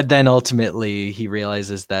 But then ultimately he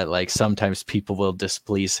realizes that like sometimes people will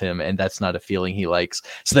displease him and that's not a feeling he likes.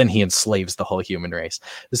 So then he enslaves the whole human race.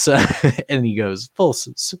 So and he goes full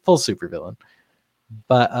supervillain.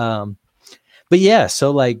 But yeah,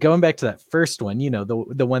 so like going back to that first one,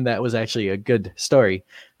 the one that was actually a good story.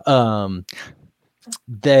 He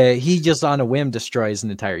just on a whim destroys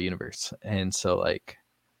an entire universe. And so like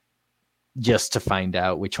just to find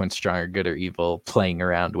out which one's stronger, good or evil, playing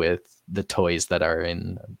around with the toys that are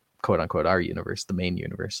in quote unquote our universe, the main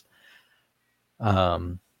universe.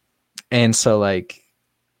 And so like,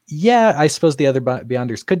 yeah, I suppose the other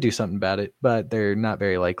Beyonders could do something about it, but they're not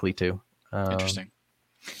very likely to. Interesting.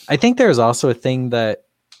 I think there was also a thing that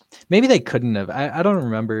maybe they couldn't have. I don't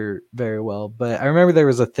remember very well, but I remember there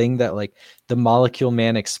was a thing that like the Molecule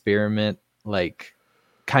Man experiment like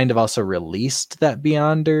kind of also released that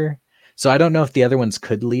Beyonder. So I don't know if the other ones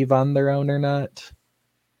could leave on their own or not.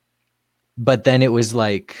 But then it was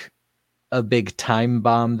like a big time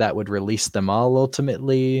bomb that would release them all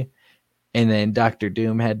ultimately. And then Doctor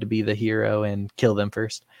Doom had to be the hero and kill them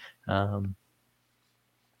first.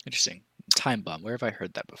 Interesting. Time bomb. Where have I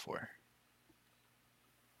heard that before?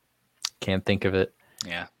 Can't think of it.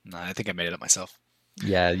 Yeah, no, I think I made it up myself.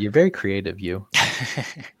 Yeah, you're very creative, you.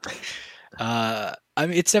 I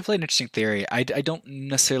mean, it's definitely an interesting theory. I don't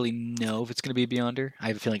necessarily know if it's going to be a Beyonder. I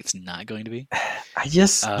have a feeling it's not going to be. I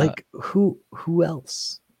just like who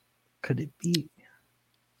else could it be?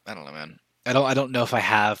 I don't know, man. I don't know if I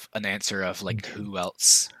have an answer of like who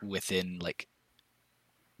else within like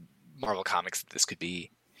Marvel Comics that this could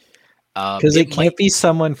be. Because it can't be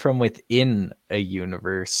someone from within a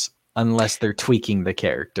universe unless they're tweaking the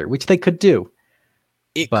character, which they could do.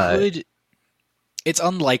 Could. It's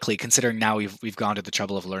unlikely, considering now we've gone to the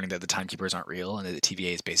trouble of learning that the timekeepers aren't real and that the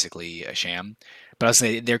TVA is basically a sham. But I was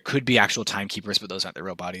saying there could be actual timekeepers, but those aren't their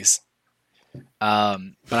real bodies.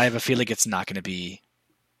 But I have a feeling it's not going to be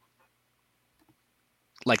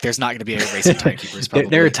like there's not going to be a race of timekeepers.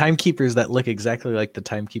 There are timekeepers that look exactly like the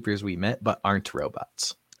timekeepers we met, but aren't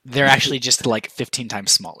robots. They're actually just like 15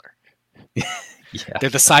 times smaller. Yeah. They're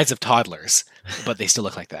the size of toddlers, but they still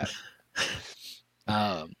look like that.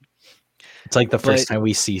 It's like the first time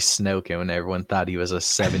we see Snoke when everyone thought he was a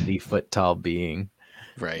 70-foot tall being.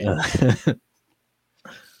 Right.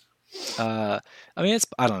 I mean,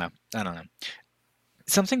 I don't know.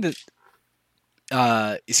 Something that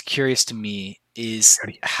is curious to me is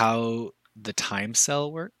how the time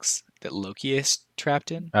cell works that Loki is trapped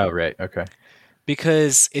in. Oh, right. Okay.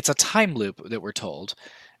 Because it's a time loop that we're told,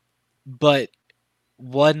 but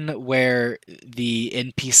one where the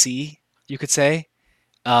NPC, you could say,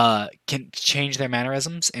 can change their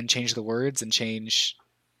mannerisms and change the words and change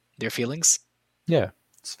their feelings. Yeah,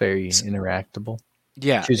 it's very interactable.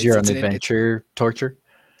 Yeah, choose your own adventure. Torture.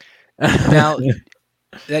 Now,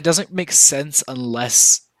 that doesn't make sense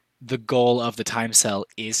unless the goal of the time cell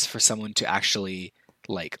is for someone to actually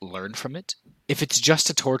like learn from it. If it's just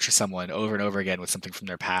to torture someone over and over again with something from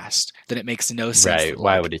their past, then it makes no sense. Right?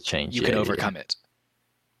 Why would it change? You can overcome it.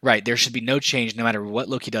 Right. There should be no change no matter what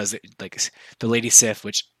Loki does. Like the Lady Sif,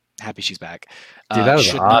 which happy she's back. Dude, that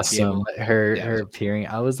was awesome. Her appearing.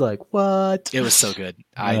 I was like, what? It was so good.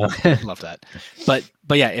 I love that.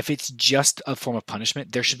 But yeah, if it's just a form of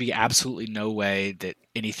punishment, there should be absolutely no way that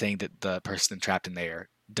anything that the person trapped in there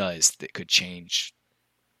does that could change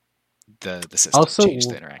the system, also, change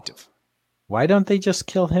the interactive. Why don't they just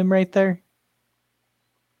kill him right there?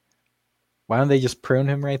 Why don't they just prune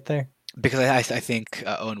him right there? Because I think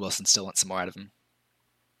Owen Wilson still wants some more out of him.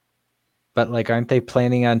 But like, aren't they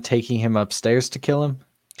planning on taking him upstairs to kill him?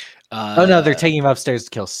 Oh no, they're taking him upstairs to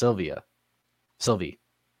kill Sylvie.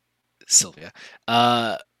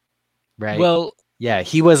 Right. Well, yeah,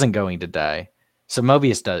 he wasn't going to die, so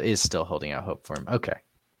Mobius is still holding out hope for him. Okay.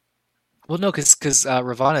 Well, no, because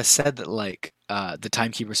Ravonna said that like the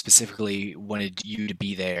Timekeeper specifically wanted you to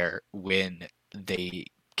be there when they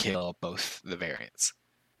kill both the variants.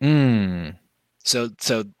 So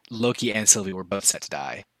Loki and Sylvie were both set to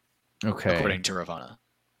die, Okay. according to Ravonna.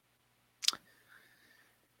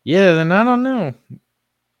 Yeah, then I don't know.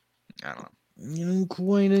 I don't know. You don't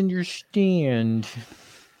quite understand.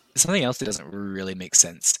 Something else that doesn't really make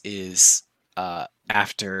sense is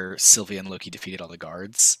after Sylvie and Loki defeated all the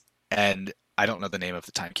guards, and I don't know the name of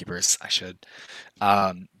the timekeepers. I should.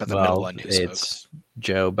 But the middle one who it's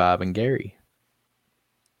Joe, Bob, and Gary.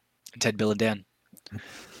 Ted, Bill, and Dan.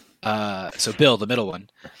 So Bill, the middle one.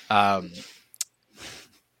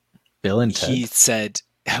 Bill and Ted. He said,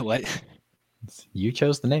 "What? You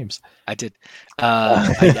chose the names. I did.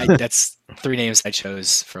 That's 3 names I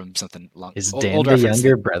chose from something long. Is Dan the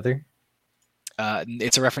younger brother?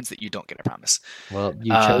 It's a reference that you don't get, I promise. Well,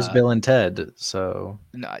 you chose Bill and Ted, so...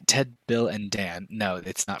 No, Ted, Bill, and Dan. No,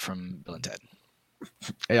 it's not from Bill and Ted.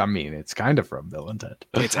 I mean, it's kind of from Bill and Ted.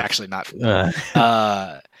 It's actually not from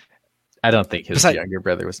I don't think his younger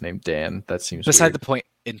brother was named Dan. That seems beside weird. The point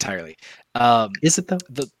entirely. Is it, though?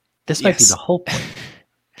 This might be the whole point.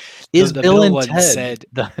 Is the Bill and one Ted... said...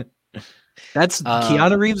 That's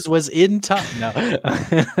Keanu Reeves was in top. No.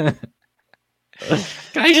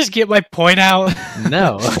 Can I just get my point out?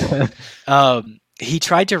 No. He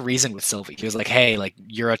tried to reason with Sylvie. He was like, "Hey, like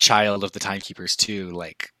you're a child of the timekeepers too.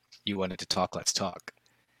 Like you wanted to talk, let's talk."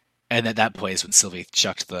 And at that point is when Sylvie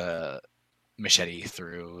chucked the machete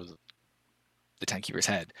through the timekeeper's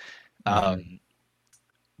head.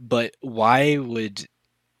 But why would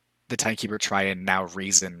the timekeeper try and now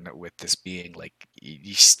reason with this being? Like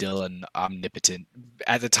he's still an omnipotent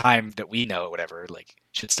at the time that we know, whatever, like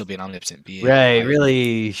should still be an omnipotent being. Right,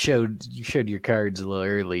 really showed your cards a little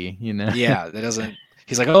early, you know. Yeah, that doesn't.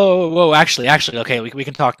 He's like, oh, whoa, actually, okay, we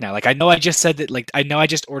can talk now. Like, I know I just said that. Like, I know I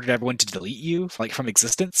just ordered everyone to delete you, like from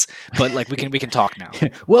existence. But like, we can talk now.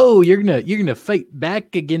 Whoa, you're gonna fight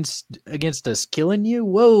back against us killing you?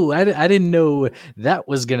 Whoa, I didn't know that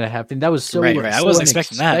was gonna happen. That was so right. So I wasn't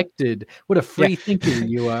expecting that. What a free thinker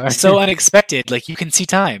you are. So unexpected. Like you can see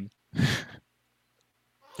time.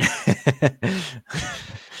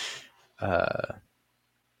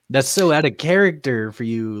 That's so out of character for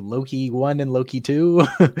you, Loki 1 and Loki 2.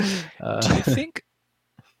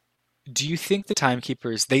 Do you think the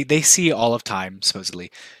timekeepers they see all of time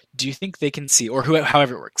supposedly? Do you think they can see, or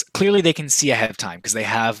however it works? Clearly, they can see ahead of time because they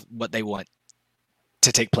have what they want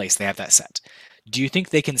to take place. They have that set. Do you think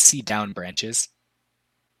they can see down branches?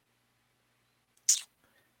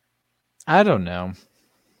 I don't know.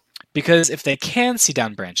 Because if they can see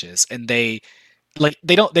down branches and they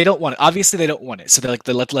don't want it. Obviously, they don't want it. So they're like,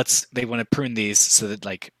 they want to prune these so that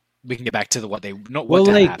like we can get back to what they want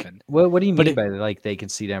to happen. What do you mean by like they can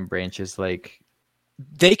see down branches? Like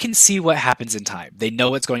they can see what happens in time. They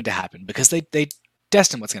know what's going to happen because they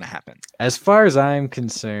destine what's going to happen. As far as I'm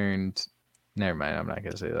concerned, never mind. I'm not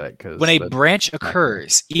going to say that because when a branch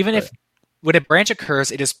occurs, when a branch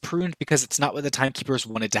occurs, it is pruned because it's not what the timekeepers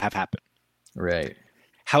wanted to have happen. Right.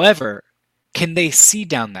 However, can they see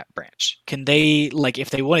down that branch? Can they, like, if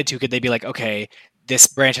they wanted to, could they be like, okay, this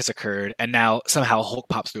branch has occurred, and now somehow Hulk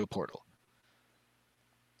pops through a portal?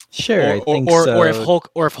 Sure, I think so. Or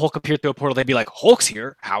if Hulk appeared through a portal, they'd be like, Hulk's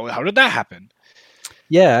here. How did that happen?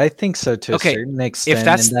 Yeah, I think so to a certain extent. If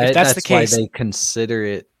that's the case, why they consider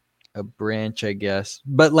it a branch, I guess.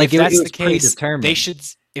 But like, if that's the case, they should.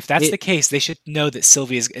 If that's the case, they should know that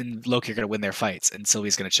Sylvie and Loki are going to win their fights, and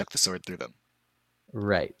Sylvie's going to chuck the sword through them.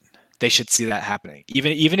 Right. They should see that happening.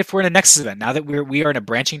 Even if we're in a Nexus event, now that we are in a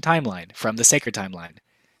branching timeline from the Sacred Timeline,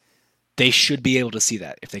 they should be able to see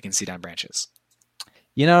that if they can see down branches.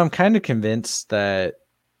 You know, I'm kind of convinced that,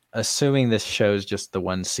 assuming this show's just the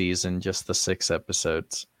one season, just the 6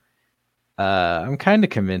 episodes, I'm kind of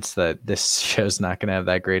convinced that this show's not going to have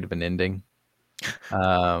that great of an ending.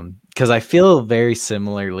 Because I feel very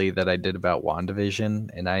similarly that I did about WandaVision,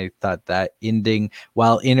 and I thought that ending,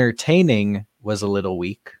 while entertaining, was a little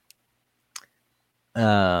weak.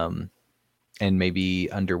 And maybe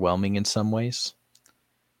underwhelming in some ways.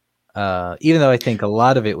 Even though I think a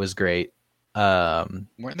lot of it was great. Weren't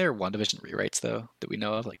there WandaVision rewrites though that we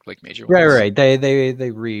know of, like major ones? Right.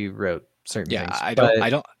 They rewrote certain things.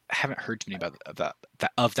 I haven't heard too many about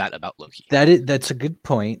that about Loki. That's a good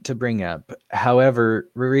point to bring up. However,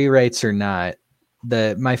 rewrites or not,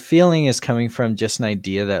 my feeling is coming from just an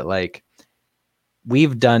idea that like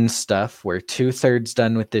we've done stuff. We're 2/3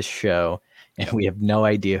 done with this show. And we have no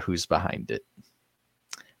idea who's behind it,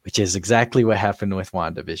 which is exactly what happened with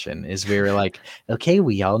WandaVision. Is we were like, okay,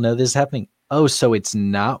 we all know this is happening. Oh, so it's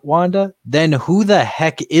not Wanda? Then who the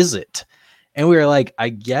heck is it? And we were like, I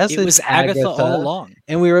guess It it's was Agatha all Agatha. along.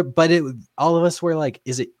 And we were, but it, all of us were like,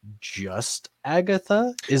 is it just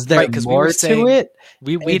Agatha? Is there Right, because we were more to saying it?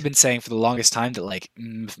 we'd been saying for the longest time that like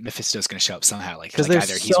Mephisto's going to show up somehow, Because like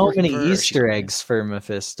there's either he's so working many for her or she's Easter working. eggs for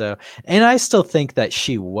Mephisto. And I still think that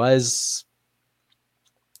she was,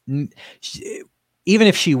 even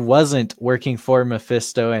if she wasn't working for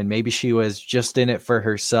Mephisto and maybe she was just in it for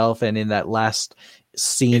herself, and in that last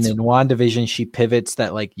scene in WandaVision she pivots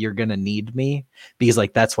that like, you're gonna need me, because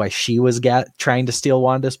like that's why she was trying to steal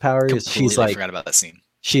Wanda's power. Is she's like, forgot about that scene.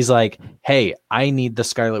 She's like, hey, I need the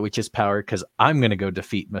Scarlet Witch's power because I'm gonna go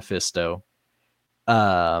defeat Mephisto.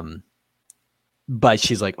 But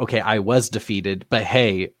she's like, okay, I was defeated, but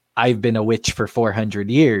hey, I've been a witch for 400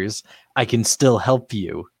 years. I can still help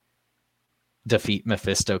you defeat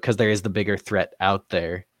Mephisto because there is the bigger threat out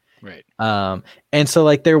there. Right. And so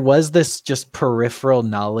like there was this just peripheral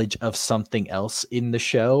knowledge of something else in the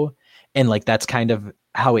show, and like that's kind of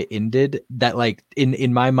how it ended. That like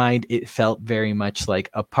in my mind it felt very much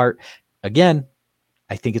like a part. Again,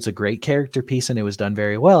 I think it's a great character piece and it was done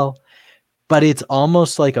very well, but it's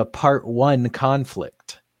almost like a part one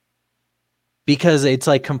conflict, because it's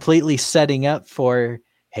like completely setting up for,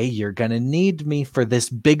 hey, you're gonna need me for this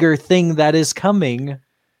bigger thing that is coming.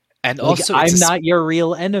 And like, also, I'm not your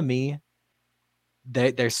real enemy.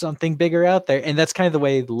 There's something bigger out there. And that's kind of the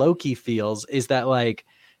way Loki feels, is that like,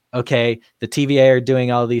 okay, the TVA are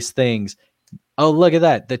doing all these things. Oh, look at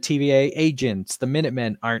that. The TVA agents, the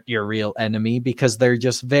Minutemen, aren't your real enemy because they're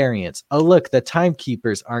just variants. Oh, look, the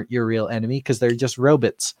Timekeepers aren't your real enemy because they're just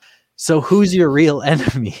robots. So who's your real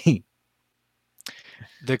enemy?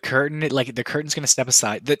 The curtain's going to step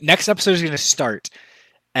aside. The next episode is going to start,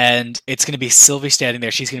 and it's going to be Sylvie standing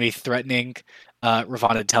there. She's going to be threatening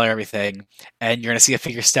Ravonna to tell her everything, and you're going to see a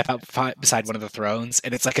figure step out beside one of the thrones,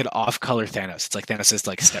 and it's like an off-color Thanos. It's like Thanos'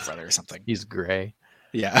 like stepbrother or something. He's gray.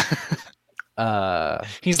 Yeah.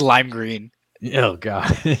 He's lime green. Oh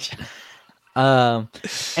gosh. And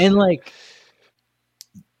like,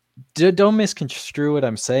 don't misconstrue what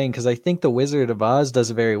I'm saying, because I think the Wizard of Oz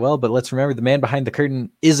does it very well, but let's remember the man behind the curtain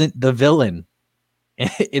isn't the villain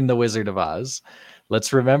in the Wizard of Oz.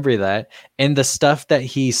 Let's remember that. And the stuff that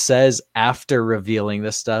he says after revealing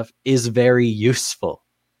this stuff is very useful.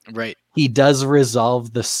 Right. He does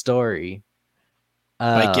resolve the story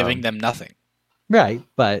by giving them nothing. Right.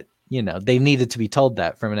 But, you know, they needed to be told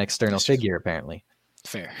that from an external figure, apparently.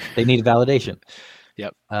 Fair. They need validation.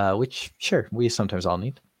 Yep. Which, sure, we sometimes all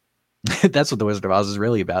need. That's what the Wizard of Oz is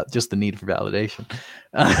really about, just the need for validation.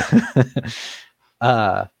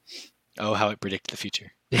 Oh, how it predicted the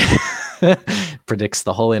future. Predicts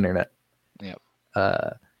the whole internet. Yep.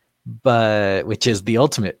 But which is the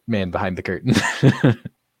ultimate man behind the curtain.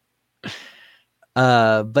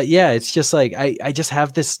 But yeah, it's just like I just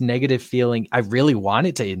have this negative feeling. I really want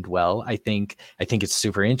it to end well. I think it's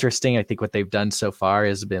super interesting. I think what they've done so far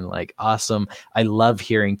has been like awesome. I love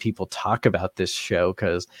hearing people talk about this show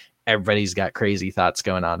because everybody's got crazy thoughts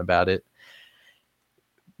going on about it.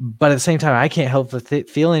 But at the same time, I can't help but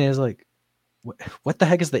feeling is like, what the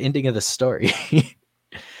heck is the ending of the story?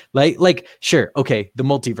 like sure, okay, the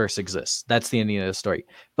multiverse exists. That's the ending of the story.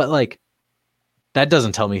 But like, that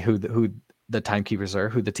doesn't tell me who the Timekeepers are,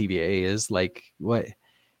 who the TVA is. Like, what?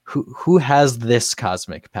 Who has this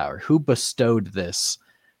cosmic power? Who bestowed this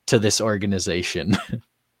to this organization?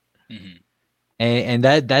 Mm-hmm. And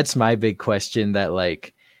that's my big question. That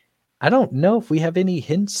like, I don't know if we have any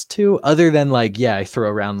hints to, other than like, yeah, I throw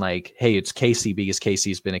around like, hey, it's Casey because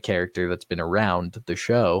Casey's been a character that's been around the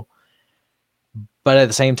show. But at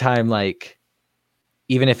the same time, like,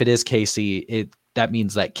 even if it is Casey, that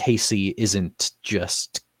means that Casey isn't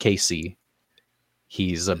just Casey.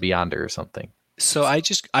 He's a Beyonder or something. So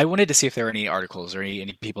I wanted to see if there were any articles or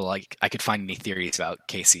any people like I could find any theories about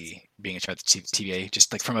Casey being in charge of the TVA,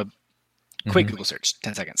 just like from a quick Google search,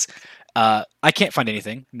 10 seconds. I can't find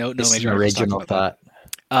anything. No major original thought.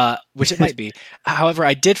 Which it might be. However,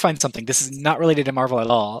 I did find something. This is not related to Marvel at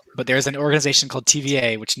all, but there's an organization called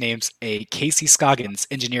TVA which names a Casey Scoggins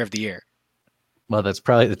Engineer of the Year. Well, that's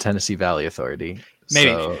probably the Tennessee Valley Authority.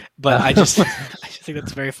 Maybe, so. But I just think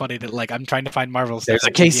that's very funny that like I'm trying to find Marvel stuff. There's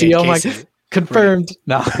a Casey. Oh my god, confirmed.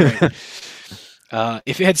 Right. No. Right.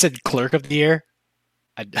 If it had said Clerk of the Year,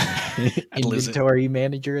 I'd lose it. Inventory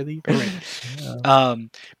Manager of the Year. Right.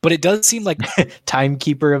 But it does seem like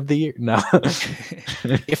Timekeeper of the Year. No.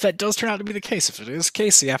 If that does turn out to be the case, if it is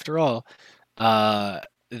Casey after all,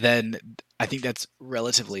 then I think that's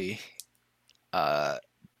relatively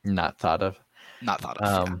not thought of.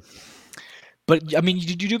 Yeah. But I mean,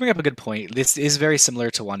 you do bring up a good point. This is very similar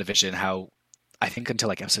to WandaVision, how I think until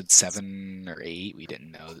like episode 7 or 8, we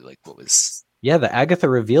didn't know like what was. Yeah, the Agatha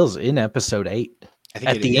reveals in episode 8. I think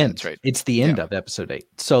At the end, that's right. It's the end Yeah. of episode 8.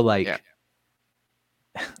 So like, Yeah.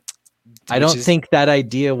 I don't think that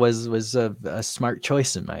idea was a smart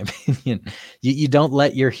choice in my opinion. You don't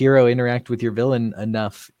let your hero interact with your villain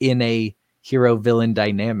enough in a hero villain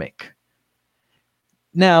dynamic.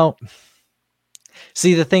 Now,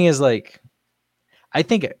 see, the thing is, like, I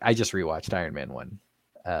think I just rewatched Iron Man 1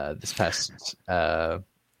 this past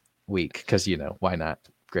week because, you know, why not?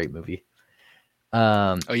 Great movie.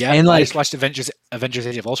 Oh yeah, and I like, just watched Avengers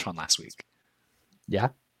Age of Ultron last week. Yeah,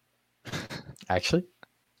 actually,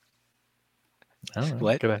 I don't know.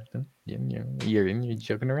 What? You're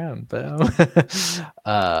joking around, but it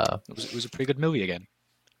was a pretty good movie again.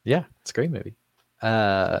 Yeah, it's a great movie.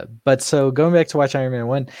 But so going back to watch Iron Man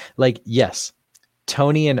 1, like, yes,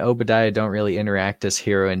 Tony and Obadiah don't really interact as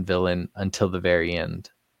hero and villain until the very end.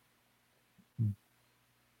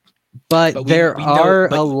 But there are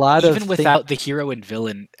a lot of even without the hero and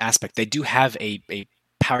villain aspect, they do have a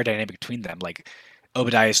power dynamic between them. Like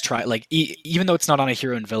Obadiah's even though it's not on a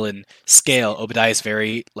hero and villain scale, Obadiah is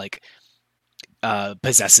very like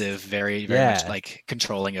possessive, very much like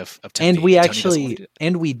controlling of Tony.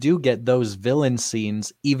 And we do get those villain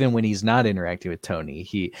scenes even when he's not interacting with Tony.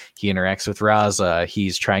 He interacts with Raza.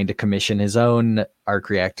 He's trying to commission his own arc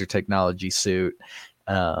reactor technology suit.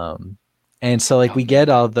 And so like we get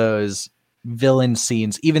all those villain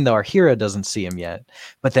scenes, even though our hero doesn't see him yet.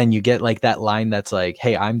 But then you get like that line that's like,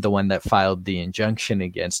 hey, I'm the one that filed the injunction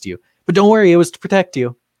against you. But don't worry, it was to protect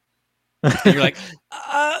you. And you're like,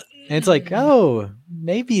 and it's like, oh,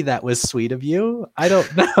 maybe that was sweet of you. I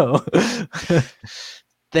don't know.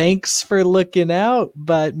 Thanks for looking out,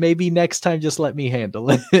 but maybe next time just let me handle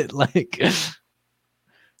it. Like,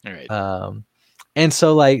 all right. And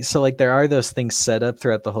so like there are those things set up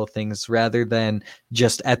throughout the whole things rather than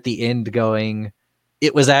just at the end going,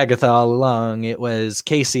 it was Agatha all along, it was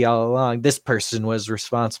Casey all along, this person was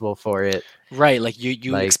responsible for it. Right, like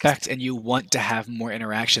you expect and you want to have more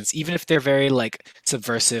interactions, even if they're very like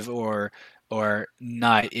subversive or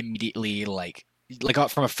not immediately like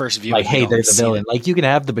from a first view. Like, hey, they're the villain. Like you can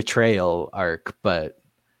have the betrayal arc, but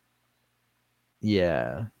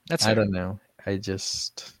yeah, that's I don't know.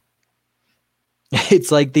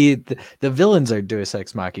 It's like the villains are Deus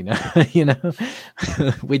Ex Machina, you know,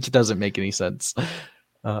 which doesn't make any sense.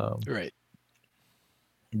 Right.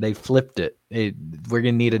 They flipped it. We're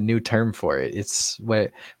gonna need a new term for it. It's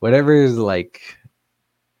whatever is like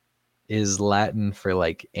is Latin for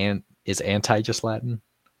like is anti just Latin?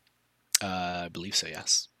 I believe so.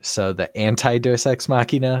 Yes. So the anti Deus Ex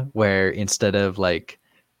Machina, where instead of like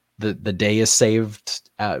the day is saved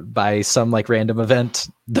by some like random event,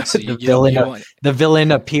 the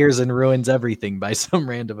villain appears and ruins everything by some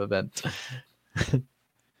random event.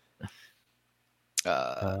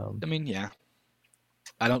 I mean, yeah.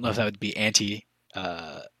 I don't know if that would be anti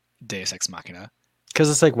Deus Ex Machina.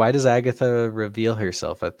 Because it's like, why does Agatha reveal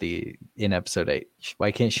herself in episode 8?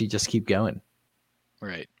 Why can't she just keep going?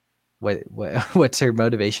 Right. What's her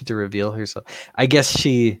motivation to reveal herself? I guess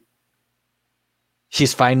she's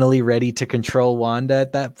finally ready to control Wanda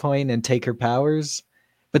at that point and take her powers.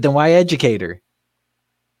 But then why educate her?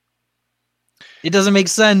 It doesn't make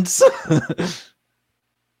sense.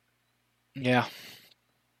 Yeah.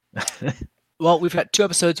 Well, we've got 2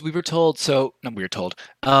 episodes. We were told.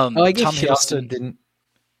 I guess Tom she also didn't.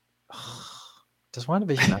 Does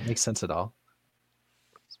WandaVision not make sense at all?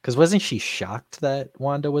 Because wasn't she shocked that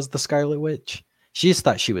Wanda was the Scarlet Witch? She just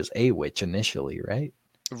thought she was a witch initially, right?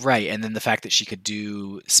 Right, and then the fact that she could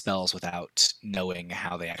do spells without knowing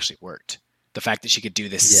how they actually worked. The fact that she could do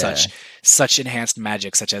this such enhanced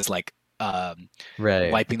magic, such as like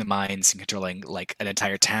wiping the minds and controlling like an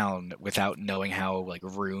entire town without knowing how like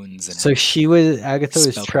runes and. So Agatha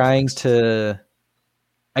was trying to,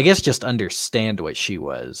 I guess, just understand what she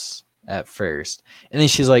was at first, and then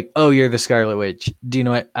she's like, "Oh, you're the Scarlet Witch. Do you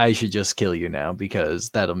know what? I should just kill you now because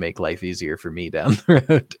that'll make life easier for me down the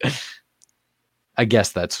road." I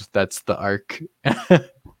guess that's the arc.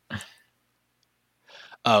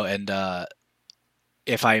 Oh, and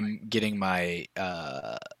if I'm getting my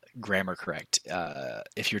grammar correct,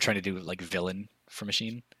 if you're trying to do like villain for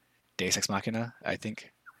machine, Deus Ex Machina, I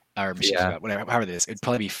think, or machine, whatever, however it is, it'd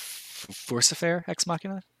probably be Forcifer Ex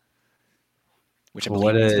Machina, which I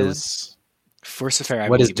believe is Forcifer.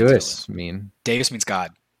 What does Deus mean? Deus means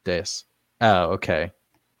God. Deus. Oh, okay.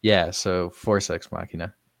 Yeah. So Force Ex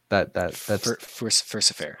Machina. That's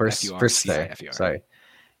Forcifer. Forcifer. Sorry.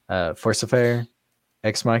 Forcifer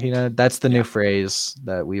Ex Machina. That's the new phrase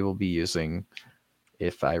that we will be using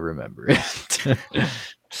if I remember it.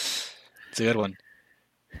 It's a good one.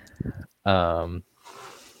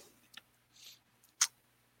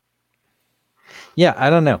 Yeah, I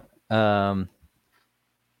don't know.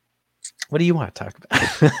 What do you want to talk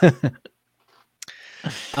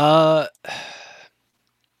about?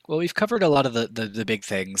 Well, we've covered a lot of the big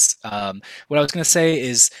things. What I was going to say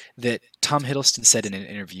is that Tom Hiddleston said in an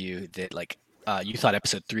interview that like you thought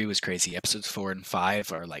episode 3 was crazy. Episodes 4 and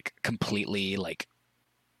 5 are like completely like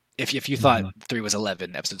if you thought 3 was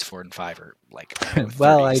 11, episodes 4 and 5 are like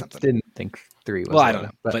well, I didn't think 3 was. Well, 11, I don't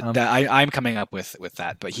know, but I'm coming up with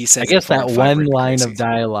that. But he says I guess that one line of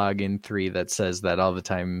dialogue in 3 that says that all the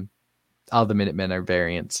time, all the Minutemen are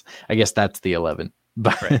variants. I guess that's the 11.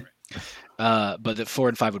 But right. But the 4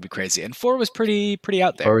 and 5 would be crazy, and 4 was pretty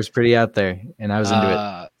out there. 4 was pretty out there, and I was into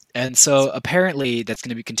it. And so apparently that's going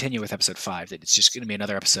to be continue with episode 5. That it's just going to be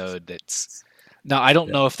another episode. That's now I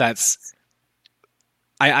don't know if that's.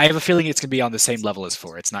 I have a feeling it's going to be on the same level as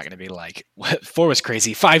 4. It's not going to be like 4 was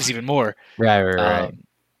crazy, 5's even more. Right.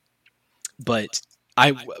 But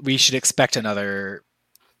we should expect another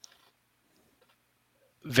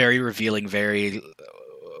very revealing, very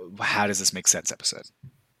how does this make sense episode.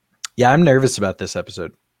 Yeah, I'm nervous about this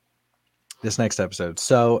episode. This next episode.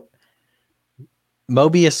 So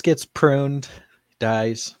Mobius gets pruned, he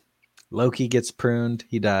dies. Loki gets pruned,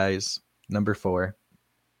 he dies. Number 4.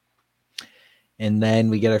 And then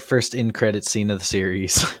we get our first in-credit scene of the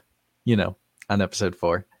series, on episode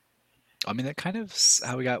 4. I mean, that kind of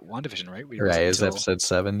how we got WandaVision, right? Right, it was episode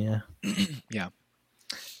 7, yeah. Yeah.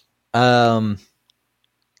 And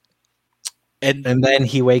then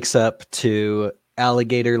he wakes up to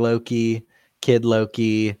Alligator Loki, Kid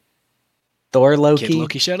Loki, Thor Loki. Kid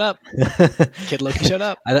Loki shut up. Kid Loki shut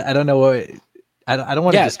up. I don't know what... I don't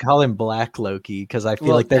want to just call him Black Loki because I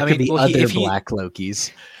feel like there could be other Black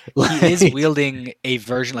Lokis. He is wielding a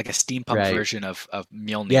version, like a steampunk version of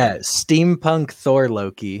Mjolnir. Yeah, steampunk Thor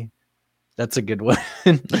Loki. That's a good one.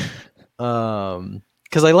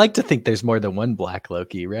 Because I like to think there's more than one Black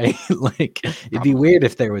Loki, right? Like it'd be weird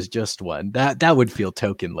if there was just one. That would feel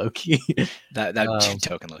token Loki. that would be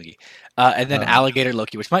token Loki. And then Alligator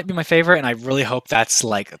Loki, which might be my favorite, and I really hope that's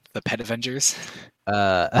like the Pet Avengers.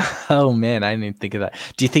 Oh man, I didn't even think of that.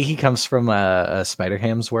 Do you think he comes from a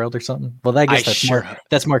Spider-Ham's world or something? Well, I guess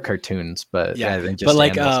that's more cartoons, but yeah, than just but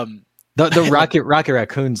like the Rocket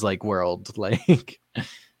Raccoon's like world, like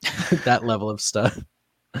that level of stuff.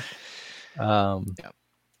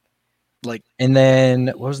 Like, and then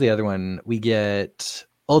what was the other one? We get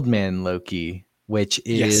Old Man Loki, which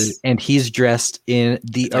is, and he's dressed in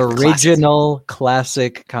the original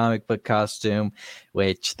classic comic book costume,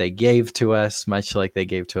 which they gave to us, much like they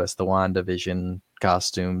gave to us the WandaVision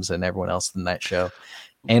costumes and everyone else in that show.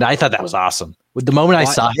 And I thought that was awesome. With the moment I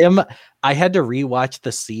saw him, I had to rewatch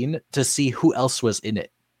the scene to see who else was in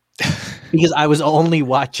it because I was only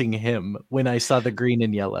watching him when I saw the green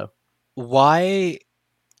and yellow. Why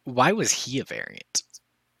was he a variant?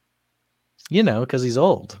 Because he's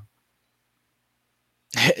old.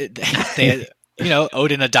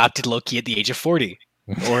 Odin adopted Loki at the age of 40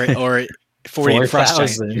 or 40 in Frost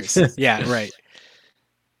Giant years. Yeah, right.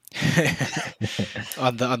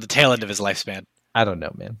 on the tail end of his lifespan. I don't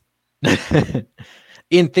know, man.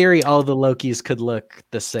 In theory, all the Lokis could look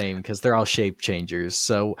the same because they're all shape changers.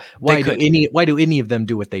 So why do any of them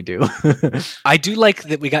do what they do? I do like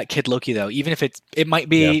that we got Kid Loki though, even if it might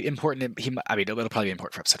be important. It'll probably be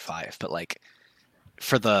important for episode 5, but like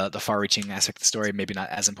for the far-reaching aspect of the story, maybe not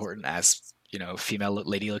as important as female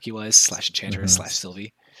Lady Loki was / Enchantress /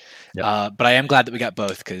 Sylvie. Yep. But I am glad that we got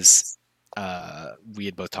both because we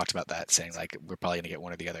had both talked about that, saying like we're probably gonna get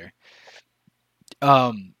one or the other.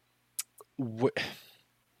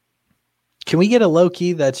 Can we get a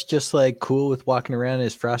Loki that's just like cool with walking around in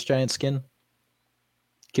his frost giant skin?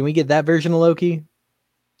 Can we get that version of Loki?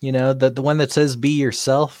 The one that says be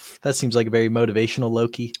yourself. That seems like a very motivational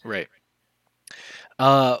Loki. Right.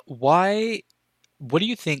 What do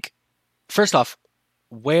you think? First off,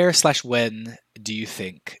 where / when do you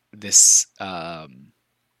think this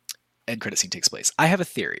end credit scene takes place? I have a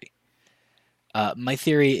theory. My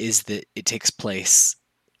theory is that it takes place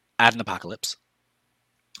at an apocalypse.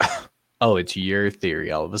 Oh, it's your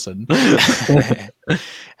theory all of a sudden.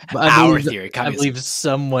 Our theory. I believe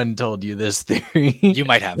someone told you this theory. You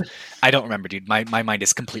might have. I don't remember, dude. My mind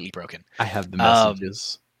is completely broken. I have the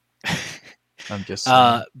messages. I'm just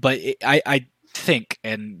saying. But I think,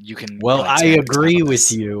 and you can... Well, I agree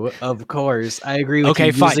with you, of course. I agree with you.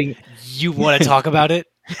 Okay, fine. You want to talk about it?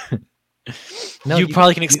 No, you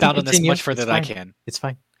probably can expound on this much further than I can. It's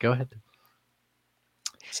fine. Go ahead.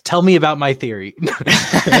 Tell me about my theory.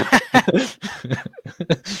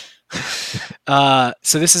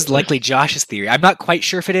 So this is likely Josh's theory. I'm not quite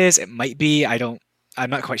sure if it is. It might be. I'm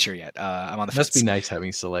not quite sure yet. I'm on the Must fence. be nice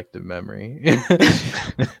having selective memory.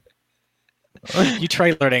 You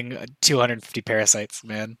try learning 250 parasites,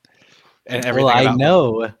 man, and Well, everything I about them.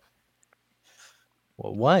 know.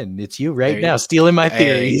 Well, one, it's you right There you- now stealing my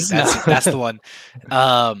Hey, theories. that's the one.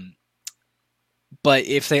 But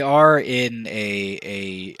if they are in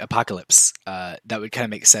a apocalypse, that would kind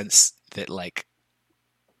of make sense that like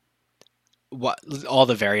what all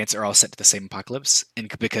the variants are all set to the same apocalypse,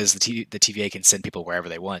 and because the TVA can send people wherever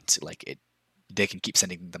they want, they can keep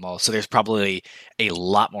sending them all. So there's probably a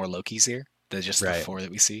lot more Lokis here than just the Right. 4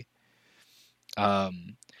 that we see.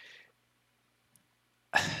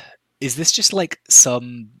 Is this just like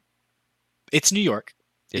some? It's New York.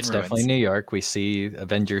 It's in definitely ruins. New York. We see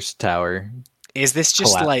Avengers Tower. Is this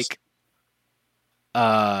just collapse. like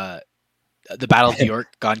the Battle of New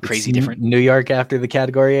York gone crazy It's different? New York after the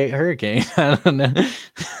Category 8 hurricane. I don't know.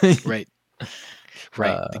 Right.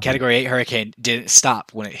 The Category 8 hurricane didn't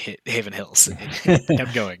stop when it hit Haven Hills. It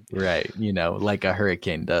kept going. Right. Like a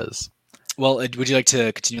hurricane does. Well, would you like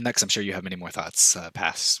to continue on that? Because I'm sure you have many more thoughts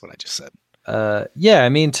past what I just said. Yeah, I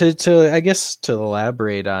mean, to I guess to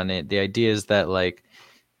elaborate on it, the idea is that like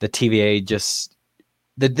the TVA just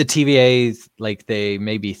the TVA, like they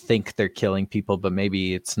maybe think they're killing people, but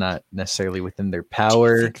maybe it's not necessarily within their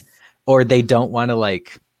power, or they don't want to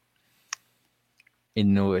like.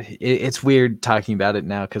 It's weird talking about it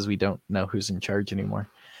now because we don't know who's in charge anymore.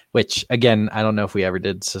 Which again, I don't know if we ever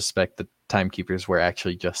did suspect the timekeepers were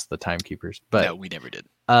actually just the timekeepers, but No, we never did.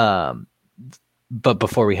 But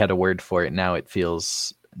before we had a word for it, now it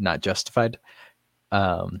feels not justified.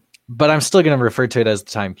 But I'm still going to refer to it as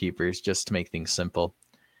the timekeepers just to make things simple.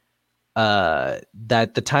 That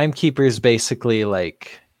the timekeepers basically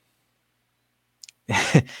like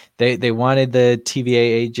they wanted the TVA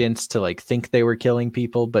agents to like think they were killing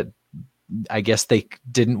people, but I guess they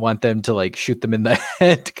didn't want them to like shoot them in the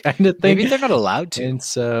head kind of thing. Maybe they're not allowed to. And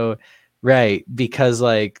so, right, because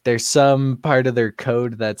like there's some part of their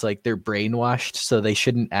code that's like they're brainwashed, so they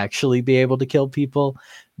shouldn't actually be able to kill people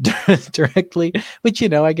directly, which,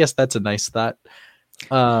 I guess that's a nice thought.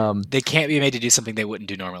 They can't be made to do something they wouldn't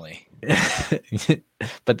do normally.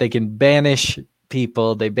 But they can banish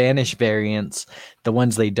people. They banish variants, the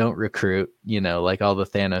ones they don't recruit, like all the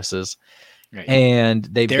Thanoses. Right. And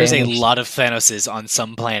there's a lot of Thanoses on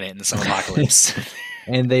some planet in some apocalypse.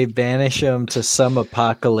 And they banish them to some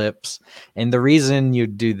apocalypse. And the reason you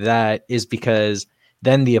do that is because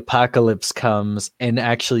then the apocalypse comes and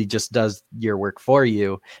actually just does your work for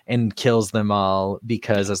you and kills them all,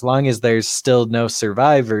 because as long as there's still no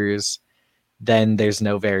survivors, then there's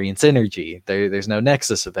no variance energy. There's no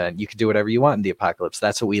nexus event. You can do whatever you want in the apocalypse.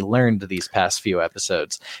 That's what we learned these past few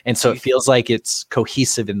episodes. And so it feels like it's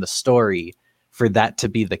cohesive in the story for that to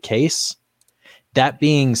be the case. That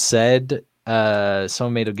being said,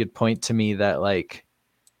 someone made a good point to me that like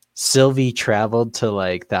Sylvie traveled to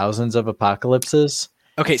like thousands of apocalypses.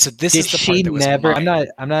 Okay, so this is the she part that was never. mine.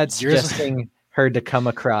 I'm not suggesting her to come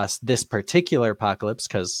across this particular apocalypse,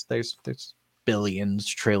 because there's billions,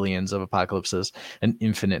 trillions of apocalypses, an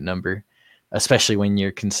infinite number, especially when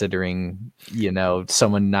you're considering,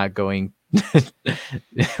 someone not going.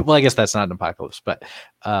 Well, I guess that's not an apocalypse, but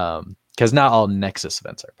because not all Nexus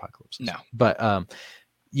events are apocalypses. No, but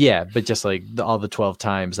yeah, but just like all the 12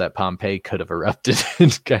 times that Pompeii could have erupted,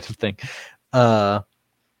 kind of thing.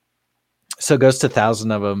 So it goes to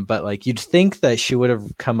 1,000 of them, but like you'd think that she would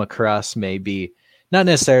have come across maybe not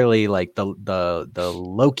necessarily like the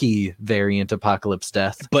Loki variant apocalypse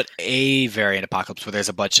death, but a variant apocalypse where there's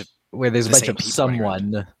a bunch of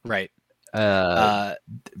someone right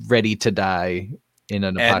ready to die in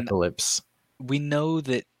an apocalypse. We know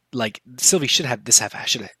that like Sylvie should have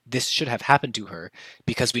happened to her,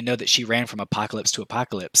 because we know that she ran from apocalypse to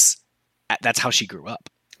apocalypse. That's how she grew up.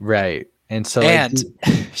 Right. And so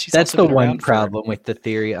that's the one problem with the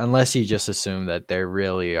theory, unless you just assume that there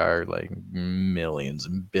really are like millions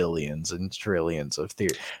and billions and trillions of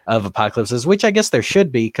apocalypses, which I guess there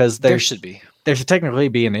should be, because there should technically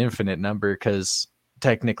be an infinite number, because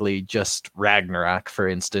technically just Ragnarok, for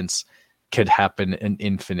instance, could happen an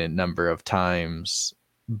infinite number of times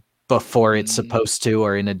before it's supposed to,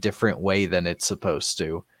 or in a different way than it's supposed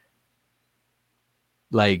to.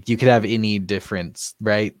 Like you could have any difference,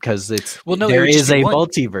 right? Because there is a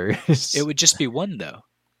multiverse. It would just be one, though.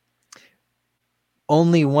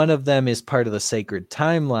 Only one of them is part of the sacred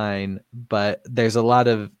timeline, but there's a lot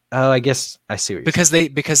of. Oh, I guess I see what you're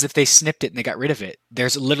saying. Because if they snipped it and they got rid of it,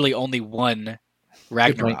 there's literally only one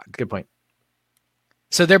Ragnarok. Good point.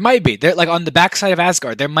 So there might be like on the backside of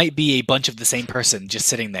Asgard, there might be a bunch of the same person just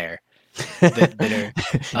sitting there. that are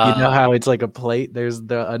You know how it's like a plate? There's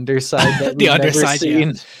the underside that the we've never underside.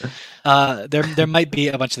 Yeah. seen. There might be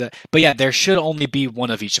a bunch of that, but yeah, there should only be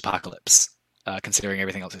one of each apocalypse, considering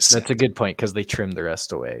everything else is That's a stacked. good point because they trimmed the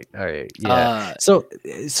rest away. All right, yeah. Uh,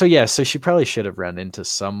 So she probably should have run into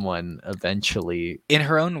someone eventually, in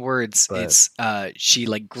her own words, but it's she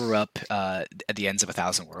like grew up at the ends of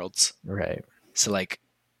 1,000 worlds. right. So like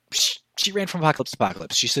she ran from apocalypse to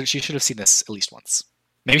apocalypse. She should have seen this at least once.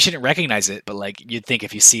 Maybe she didn't recognize it, but like you'd think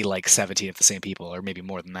if you see like 17 of the same people, or maybe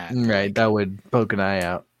more than that, Right, like, that would poke an eye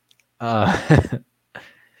out.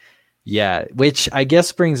 Yeah, which I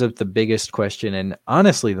guess brings up the biggest question and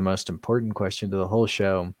honestly the most important question to the whole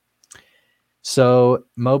show. So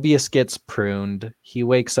Mobius gets pruned. He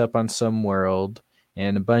wakes up on some world,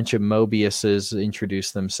 and a bunch of Mobiuses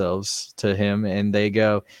introduce themselves to him, and they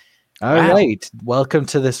go, "All Wow. right, welcome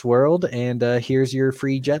to this world, and here's your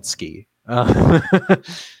free jet ski."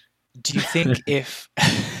 Do you think if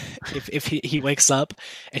if he wakes up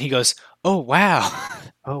and he goes, "Oh wow,"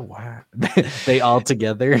 Oh wow, they all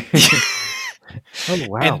together. Oh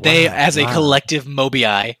wow, and they, wow, as a wow. collective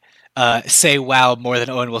Mobii, say "wow" more than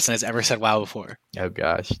Owen Wilson has ever said "wow" before, Oh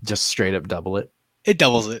gosh, just straight up double it. it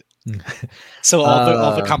doubles it. So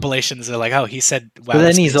all the compilations are like, "Oh, he said wow." But then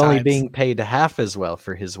this he's many only times." being paid half as well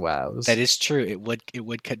for his wows. That is true. It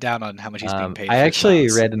would cut down on how much he's being paid. I for his actually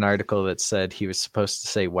wows. read an article that said he was supposed to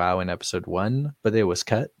say "wow" in episode 1, but it was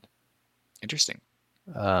cut. Interesting.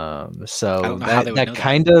 So don't know how they would know that that.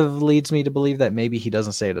 kind of leads me to believe that maybe he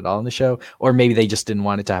doesn't say it at all in the show, or maybe they just didn't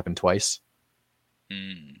want it to happen twice. They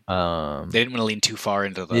didn't want to lean too far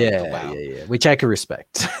into the wow. Yeah, which I could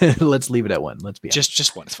respect. Let's leave it at 1. Let's be honest.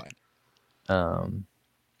 Just one is fine.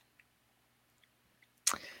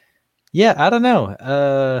 Yeah, I don't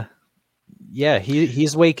know. Yeah,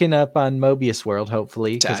 he's waking up on Mobius World,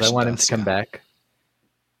 hopefully, because I want him to come back.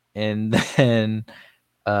 And then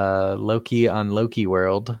Loki on Loki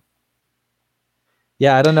World.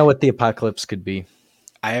 Yeah, I don't know what the apocalypse could be.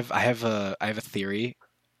 I have a theory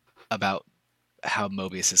about how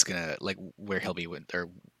Mobius is gonna, like, where he'll be when, or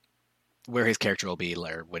where his character will be,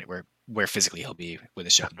 or where physically he'll be when the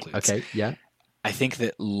show concludes. Okay, yeah. I think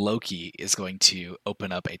that Loki is going to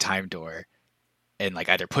open up a time door and like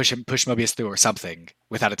either push Mobius through or something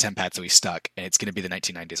without a temp pad, so he's stuck, and it's going to be the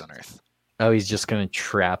 1990s on Earth. Oh, he's just going to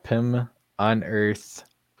trap him on Earth,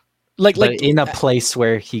 like in a place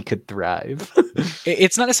where he could thrive.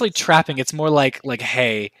 It's not necessarily trapping. It's more like,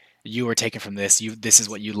 hey, you were taken from this. This is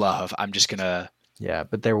what you love. I'm just gonna. Yeah,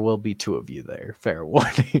 but there will be 2 of you there. Fair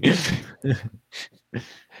warning.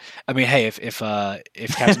 I mean, hey, if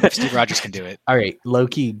Steve Rogers can do it. All right,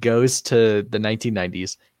 Loki goes to the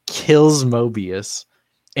 1990s, kills Mobius,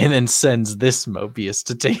 and then sends this Mobius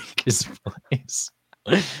to take his place.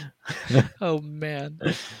 Oh man.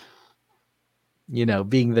 You know,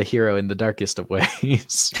 being the hero in the darkest of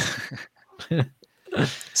ways.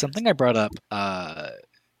 Something I brought up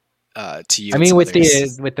to you. I mean, with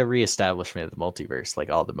the reestablishment of the multiverse, like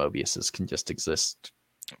all the Mobiuses can just exist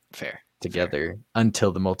together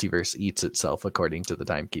until the multiverse eats itself, according to the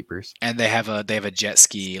timekeepers. And they have a jet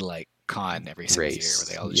ski like con every single year where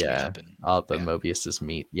they all just meet up and all the Mobiuses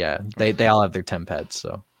meet. Yeah, they all have their temp pads.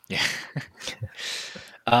 So yeah.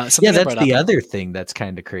 That's the other thing that's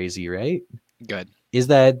kind of crazy, right? Good. Is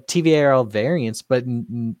that TVA are all variants, but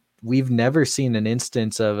we've never seen an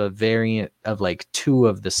instance of a variant of like 2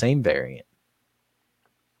 of the same variant,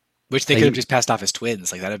 which they could have just passed off as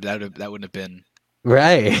twins. Like that wouldn't have been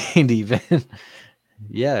right. Even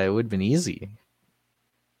yeah, it would have been easy.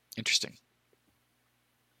 Interesting.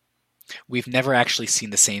 We've never actually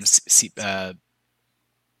seen the same C15.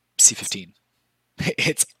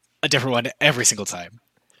 It's a different one every single time.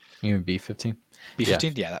 You mean B15?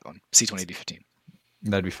 B15, yeah, that one. C20, B15.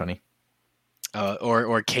 That'd be funny.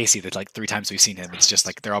 Or Casey, that like 3 times we've seen him. It's just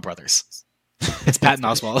like they're all brothers. It's Patton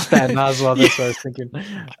Oswalt. Patton Oswalt. That's what I was thinking.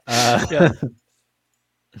 Yeah.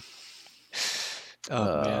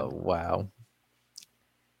 Oh, wow.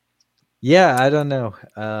 Yeah, I don't know.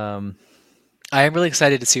 I am really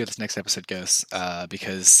excited to see what this next episode goes,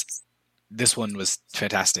 because this one was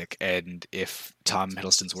fantastic, and if Tom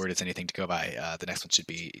Hiddleston's word is anything to go by, the next one should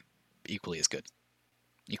be equally as good,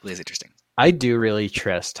 equally as interesting. I do really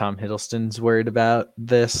trust Tom Hiddleston's word about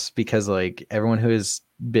this, because like everyone who has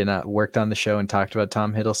been worked on the show and talked about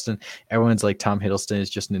Tom Hiddleston, everyone's like, Tom Hiddleston is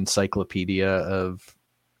just an encyclopedia of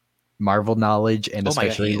Marvel knowledge and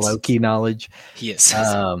especially Loki knowledge. He is.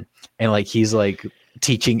 And like he's like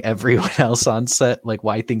teaching everyone else on set like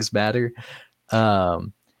why things matter.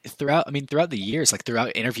 Throughout the years, like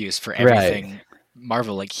throughout interviews for everything,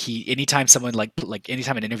 Marvel, like anytime someone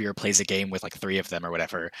anytime an interviewer plays a game with like three of them or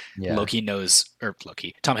whatever, Yeah. Tom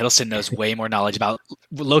Hiddleston knows way more knowledge about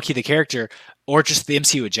Loki the character or just the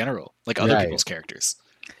MCU in general, like other Right. people's characters.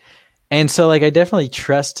 And so like I definitely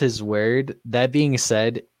trust his word. That being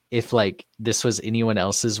said, if like this was anyone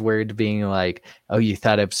else's word being like, oh, you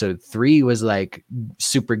thought episode 3 was like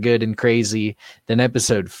super good and crazy, then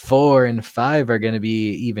episode 4 and 5 are going to be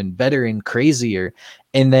even better and crazier.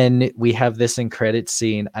 And then we have this in credit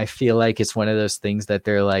scene. I feel like it's one of those things that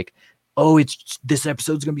they're like, oh, it's this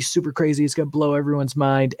episode's going to be super crazy. It's going to blow everyone's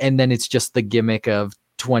mind. And then it's just the gimmick of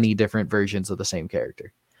 20 different versions of the same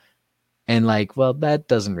character. And like, well, that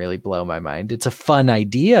doesn't really blow my mind. It's a fun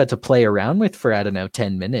idea to play around with for, I don't know,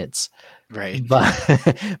 10 minutes. Right. But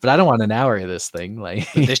but I don't want an hour of this thing. Like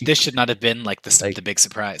this should not have been like the big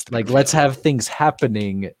surprise. Like let's have things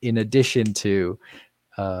happening in addition to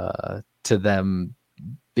them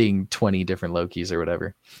being 20 different Lokis or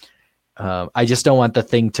whatever. I just don't want the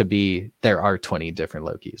thing to be there are 20 different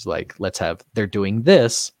Lokis. Like let's have they're doing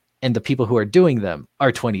this and the people who are doing them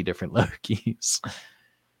are 20 different Lokis.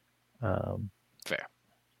 Fair.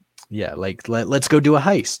 Yeah, like let's go do a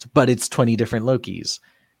heist, but it's 20 different Lokis.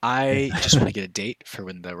 I just want to get a date for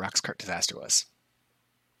when the Roxcart disaster was.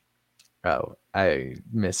 Oh, I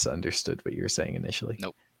misunderstood what you were saying initially.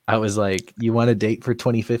 Nope. I was like, you want a date for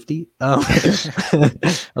 2050? I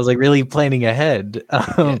was like really planning ahead.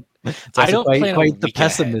 I don't plan quite the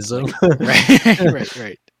pessimism. Like,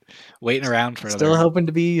 right. Waiting around for still hoping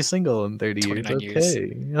to be single in 30 years.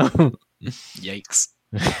 Okay. Yikes.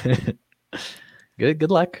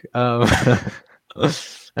 Good luck.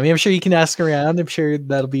 I mean, I'm sure you can ask around. I'm sure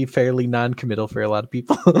that'll be fairly non-committal for a lot of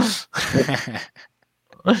people.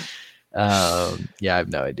 Yeah, I have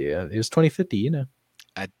no idea. It was 2050, you know.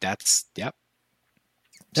 That's yep.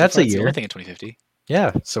 That's a year. The only thing in 2050.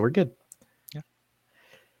 Yeah, so we're good. Yeah.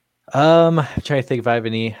 I'm trying to think if I have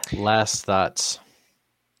any last thoughts.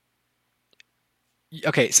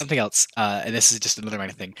 Okay, something else, and this is just another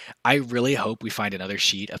minor thing. I really hope we find another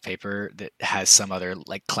sheet of paper that has some other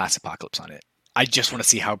like class apocalypse on it. I just want to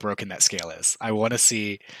see how broken that scale is. I want to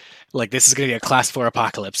see, like, this is going to be a class 4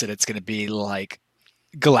 apocalypse, and it's going to be like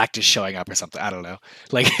Galactus showing up or something. I don't know,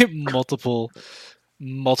 like multiple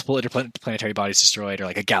interplanetary bodies destroyed, or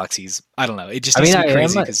like a galaxy's. I don't know. It just seems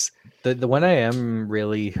crazy because the one I am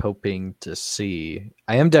really hoping to see.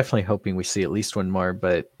 I am definitely hoping we see at least one more,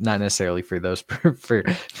 but not necessarily for those for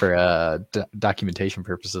documentation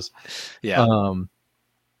purposes. Yeah.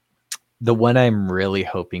 The one I'm really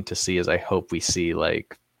hoping to see is I hope we see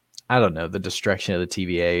like, I don't know, the destruction of the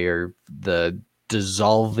TVA or the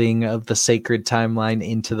dissolving of the sacred timeline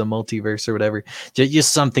into the multiverse or whatever.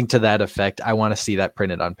 Just something to that effect. I want to see that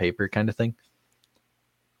printed on paper kind of thing.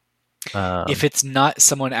 If it's not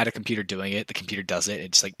someone at a computer doing it, the computer does it.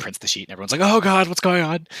 It just like prints the sheet and everyone's like, oh God, what's going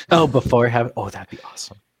on? Oh, that'd be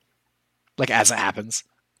awesome. Like as it happens.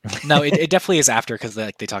 No, it definitely is after because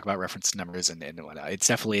they talk about reference numbers and whatnot. It's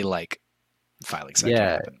definitely like filing.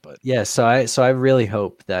 Happen, but yeah. So I really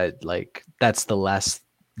hope that like that's the last.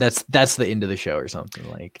 That's the end of the show or something.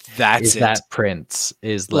 Like that prints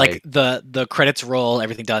is like the credits roll,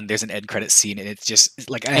 everything done. There's an end credit scene, and it's just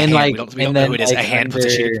like we don't know who it is. A hand puts a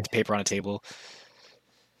sheet of paper on a table.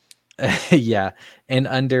 Yeah, and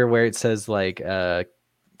under where it says like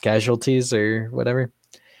casualties or whatever,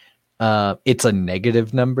 it's a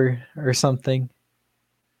negative number or something.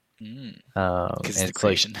 And it's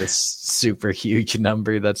like this super huge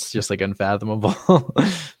number that's just like unfathomable.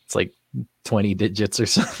 It's like 20 digits or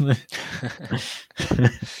something.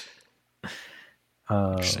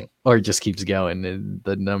 Or it just keeps going, and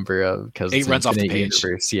the number of because it runs off the page.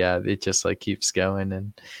 Universe, yeah, it just like keeps going,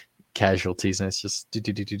 and casualties, and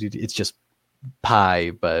it's just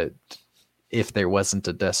pi, but if there wasn't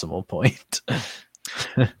a decimal point.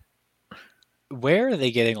 Where are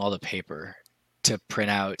they getting all the paper to print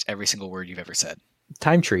out every single word you've ever said?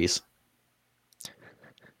 Time trees.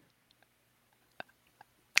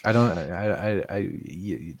 I don't. I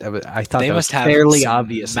thought they that must was have fairly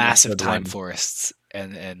obvious. Massive time forests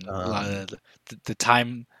and a lot of the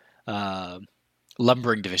time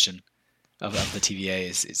lumbering division of the TVA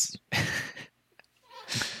is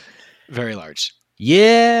very large.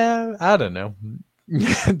 Yeah, I don't know.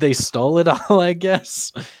 They stole it all, I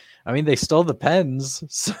guess. I mean, they stole the pens,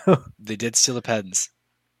 so they did steal the pens.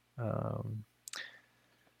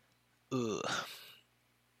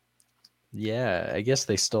 Yeah, I guess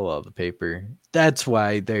they stole all the paper. That's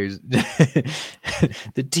why there's the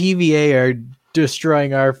TVA are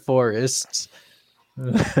destroying our forests.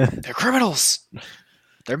 They're criminals.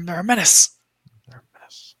 They're a menace.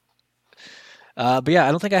 But yeah,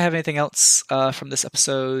 I don't think I have anything else from this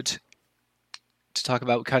episode to talk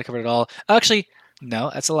about. We kind of covered it all. Actually, no,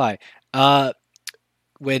 that's a lie. Uh,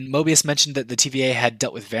 when Mobius mentioned that the TVA had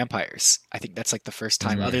dealt with vampires, I think that's like the first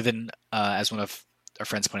time, Mhm. other than as one of our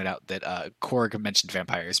friends pointed out, that Korg mentioned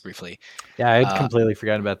vampires briefly. Yeah, I had Uh, completely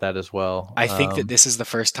forgotten about that as well. I think that this is the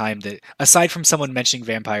first time that, aside from someone mentioning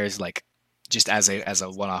vampires like just as a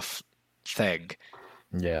one-off thing,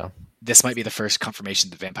 Yeah. this might be the first confirmation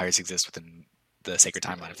that vampires exist within the sacred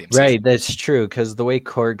timeline of the MCU, Right, that's true. Because the way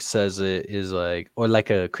Korg says it is like, or like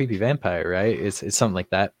a creepy vampire, right? It's something like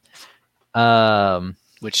that. Um,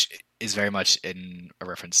 which is very much in a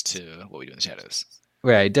reference to What We Do in the Shadows.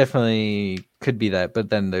 right, definitely could be that. But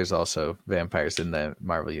then there's also vampires in the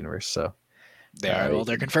Marvel universe, so They are uh, well,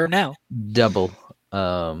 they're confirmed now. double,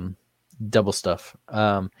 um, double stuff.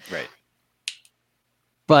 Right.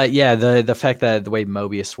 But yeah, the fact that the way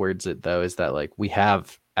Mobius words it though is that like we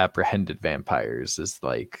have apprehended vampires is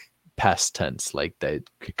like past tense, like they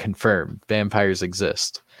confirm vampires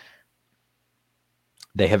exist.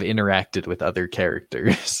 They have interacted with other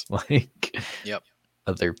characters, like Yep.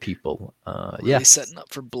 other people. Really Yeah, setting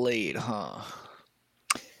up for Blade, huh?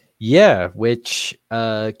 yeah, which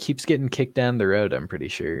keeps getting kicked down the road. I'm pretty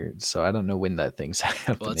sure. So I don't know when that thing's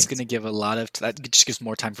happening. Well, it's gonna give a lot of that. Just gives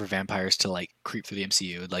more time for vampires to like creep through the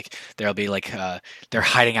MCU. Like there'll be like they're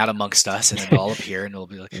hiding out amongst us, and then they'll all appear, and it'll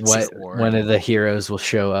be like What Secret War. one of the heroes will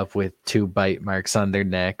show up with 2 bite marks on their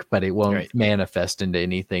neck, but it won't Right. manifest into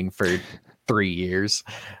anything for 3 years.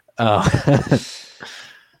 Uh,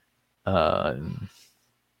 uh,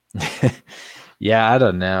 yeah, I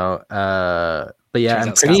don't know. But yeah, Turns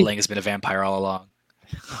out Scott Lang has been a vampire all along.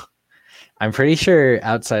 I'm pretty sure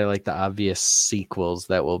outside of like the obvious sequels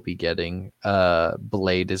that we'll be getting,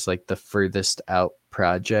 Blade is like the furthest out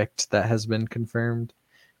project that has been confirmed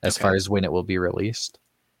as Okay. far as when it will be released.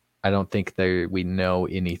 I don't think we know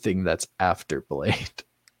anything that's after Blade.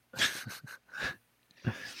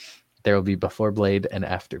 There will be before Blade and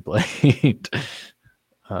after Blade.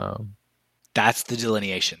 That's the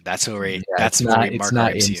delineation. That's where we. Yeah, that's it's where not. we It's mark our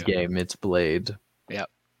not MCU. Endgame. It's Blade. Yep.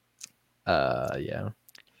 Yeah.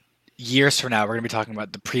 Years from now, we're gonna be talking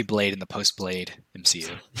about the pre-Blade and the post-Blade MCU.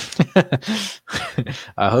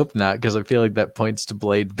 I hope not, because I feel like that points to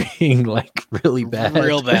Blade being like really bad.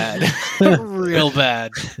 Real bad. Real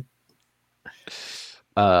bad.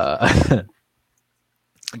 But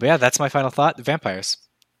yeah, that's my final thought. The vampires.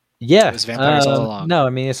 yeah, It was vampires all along. No, I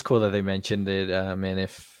mean it's cool that they mentioned it. And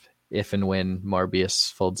if and when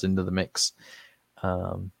Morbius folds into the mix,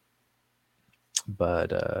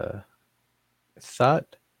 but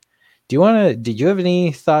thought. Did you have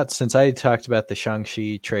any thoughts, since I talked about the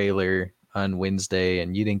Shang-Chi trailer on Wednesday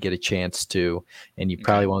and you didn't get a chance to, and you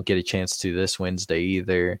probably won't get a chance to this Wednesday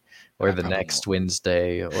either, or the next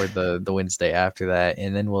Wednesday, or the Wednesday after that,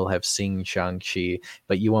 and then we'll have seen Shang-Chi,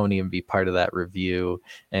 but you won't even be part of that review.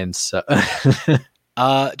 And so do I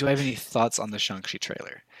have any thoughts on the Shang-Chi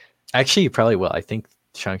trailer? Actually, you probably will. I think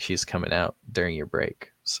Shang-Chi is coming out during your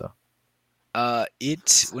break, so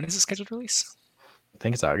when is it scheduled to release? I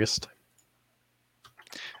think it's August.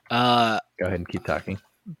 Go ahead and keep talking.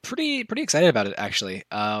 Pretty excited about it, actually.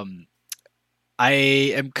 I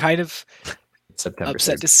am kind of September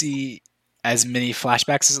upset 3rd. to see as many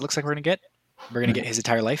flashbacks as it looks like we're gonna get. We're gonna get his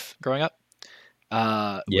entire life growing up.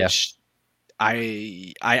 Which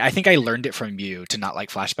I think I learned it from you to not like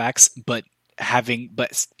flashbacks, but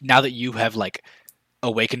now that you have like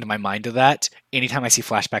awakened my mind to that, anytime I see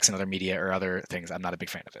flashbacks in other media or other things, I'm not a big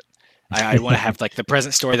fan of it. I want to have like the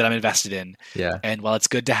present story that I'm invested in. Yeah. And while it's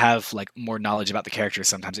good to have like more knowledge about the characters,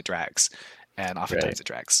 sometimes it drags, and oftentimes it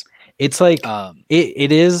drags. It's like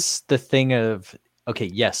it is the thing of, okay,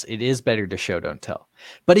 yes, it is better to show, don't tell.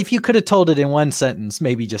 But if you could have told it in one sentence,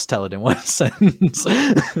 maybe just tell it in one sentence.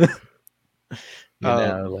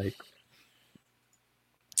 Like.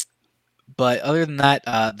 But other than that,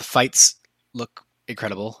 the fights look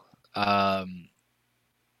incredible.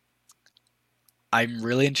 I'm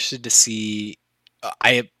really interested to see.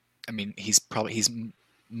 I mean, he's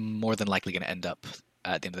more than likely going to end up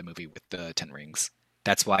at the end of the movie with the 10 rings.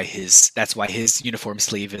 That's why his uniform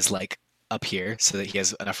sleeve is like up here, so that he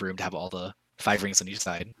has enough room to have all the 5 rings on each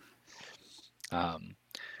side.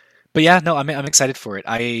 But yeah, no, I'm excited for it.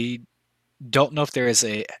 I don't know if there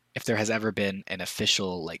has ever been an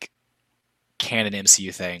official like canon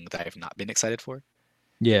MCU thing that I've not been excited for.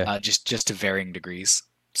 Yeah. Just to varying degrees,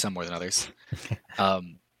 some more than others.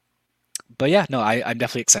 But yeah, no, I'm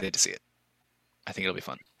definitely excited to see it. I think it'll be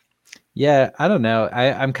fun. Yeah, I don't know.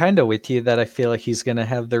 I'm kind of with you that I feel like he's gonna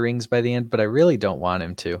have the rings by the end, but I really don't want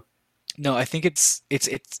him to. No, I think it's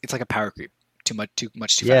like a power creep too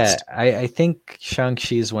much too Yeah, fast. I think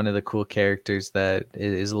Shang-Chi is one of the cool characters that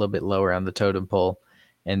is a little bit lower on the totem pole,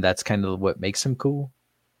 and that's kind of what makes him cool.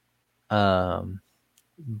 Um,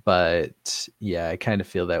 but yeah, I kind of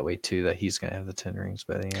feel that way too, that he's gonna have the 10 rings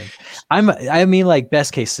by the end. I mean, like,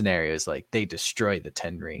 best case scenario is like they destroy the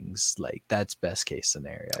 10 rings. Like, that's best case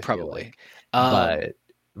scenario, I feel Probably. like. But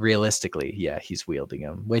realistically, yeah, he's wielding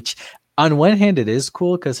them, which on one hand it is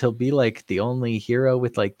cool because he'll be like the only hero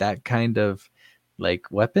with like that kind of like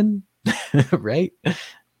weapon, right?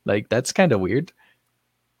 Like, that's kind of weird.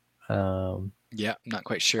 Yeah, I'm not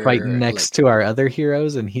quite sure. Quite next to our other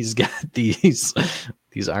heroes, and he's got these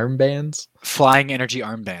armbands, flying energy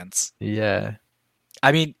armbands. yeah.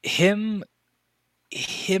 I mean, him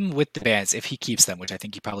with the bands, if he keeps them, which I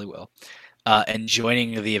think he probably will, and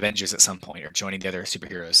joining the Avengers at some point, or joining the other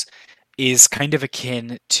superheroes, is kind of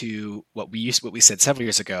akin to what we said several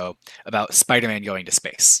years ago about Spider-Man going to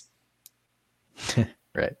space.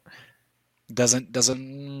 Right.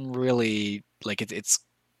 Doesn't really like it. It's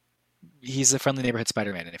he's a friendly neighborhood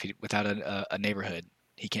Spider-Man, and if he without a neighborhood,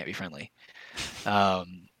 he can't be friendly. I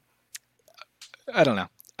don't know.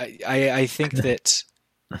 I think that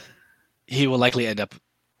he will likely end up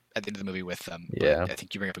at the end of the movie with them. Yeah. But I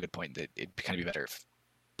think you bring up a good point that it'd kind of be better if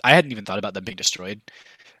I hadn't even thought about them being destroyed.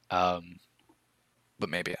 But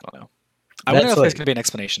maybe, I don't know. I wonder if there's going to be an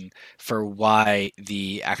explanation for why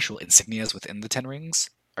the actual insignias within the 10 rings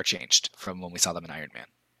are changed from when we saw them in Iron Man.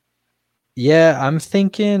 Yeah, I'm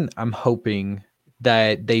hoping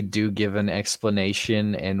that they do give an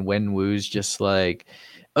explanation, and Wenwu's just like,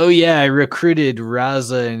 oh yeah, I recruited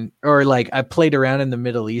Raza, or like I played around in the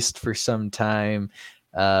Middle East for some time,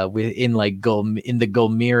 in like in the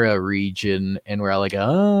Golmira region, and we're all like,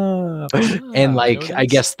 oh, and like I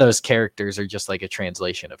guess those characters are just like a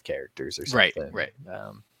translation of characters or something, right.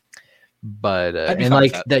 But and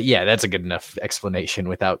like that, yeah, that's a good enough explanation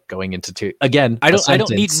without going into too. Again, I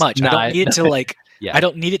don't need much. I don't need it to like. Yeah. I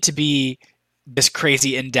don't need it to be this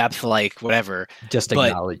crazy in-depth, like whatever. Just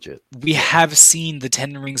acknowledge it. We have seen the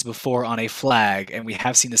 10 rings before on a flag, and we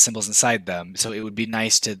have seen the symbols inside them. So it would be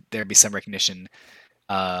nice to there be some recognition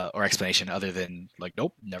or explanation other than like,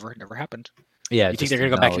 nope, never happened. Yeah. You think they're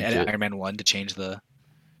gonna go back and edit Iron Man 1 to change the?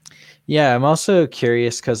 Yeah, I'm also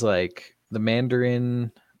curious because like the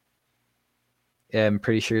Mandarin, I'm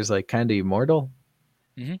pretty sure is like kind of immortal.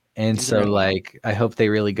 Mm-hmm. And so like I hope they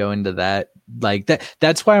really go into that. Like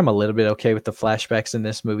that's why I'm a little bit okay with the flashbacks in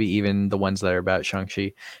this movie, even the ones that are about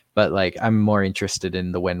Shang-Chi. But like I'm more interested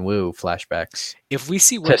in the Wenwu flashbacks. If we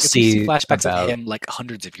see flashbacks of him like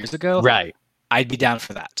hundreds of years ago, right, I'd be down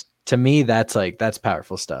for that. To me, that's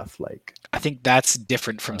powerful stuff. Like I think that's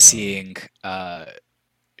different from seeing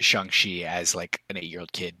Shang-Chi as like an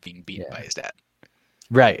 8-year-old kid being beaten by his dad.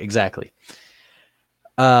 Right, exactly.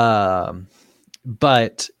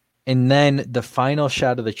 But and then the final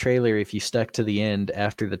shot of the trailer, if you stuck to the end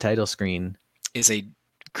after the title screen, is a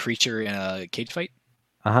creature in a cage fight.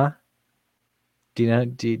 Do you know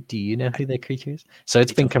who that creature is? So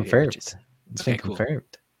it's been confirmed. It's been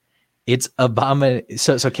confirmed. It's Abomination.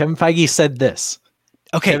 So Kevin Feige said this.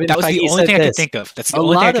 Okay, that was the only thing I could think of. That's the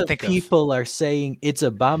only thing I could think of. A lot of people are saying it's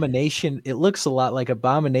Abomination. It looks a lot like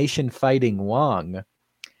Abomination fighting Wong.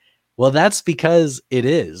 Well, that's because it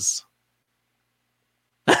is.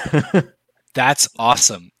 That's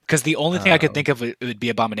awesome. Because the only thing I could think of would be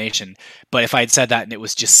Abomination. But if I had said that and it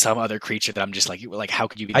was just some other creature that I'm just like how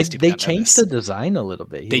could you be this stupid? They changed the design a little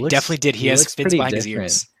bit. They definitely did. He has fins behind his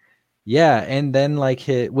ears. Yeah, and then like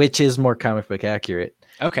which is more comic book accurate.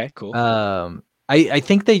 Okay, cool. I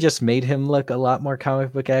think they just made him look a lot more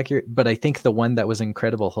comic book accurate, but I think the one that was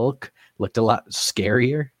Incredible Hulk looked a lot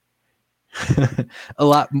scarier.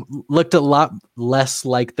 Looked a lot less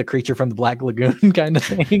like the creature from the Black Lagoon kind of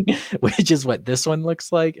thing, which is what this one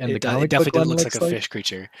looks like. And it definitely did look like a fish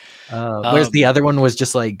creature. Whereas the other one was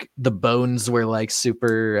just like the bones were like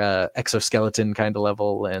super exoskeleton kind of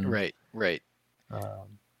level, and right.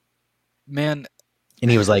 Man, and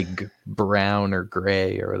he was like brown or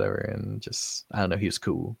gray or whatever, and just I don't know, he was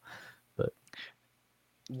cool. But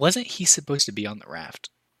wasn't he supposed to be on the raft?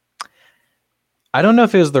 I don't know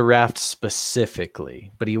if it was the raft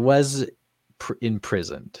specifically, but he was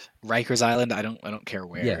imprisoned. Rikers Island. I don't care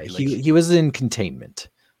where. Yeah, he was in containment.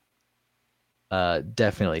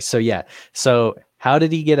 Definitely. So yeah. So how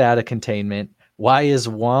did he get out of containment? Why is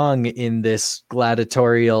Wong in this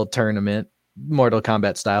gladiatorial tournament, Mortal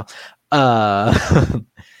Kombat style?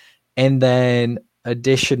 And then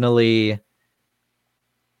additionally,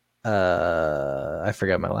 I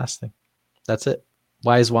forgot my last thing. That's it.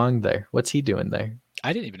 Why is Wong there? What's he doing there?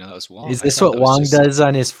 I didn't even know that was Wong. Is this what Wong does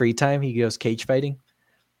on his free time? He goes cage fighting?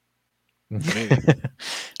 Maybe.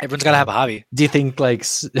 Everyone's got to have a hobby. Do you think like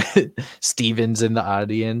Steven's in the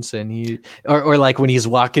audience and or like when he's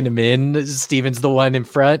walking him in, Steven's the one in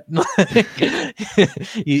front?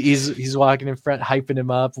 he's walking in front, hyping him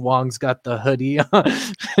up. Wong's got the hoodie on.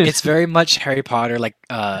 It's very much Harry Potter, like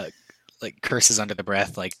curses under the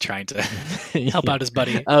breath, like trying to help out his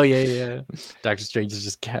buddy. Oh yeah. Doctor Strange is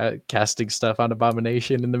just casting stuff on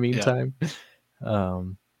Abomination in the meantime. Yeah.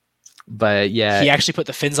 But yeah, he actually put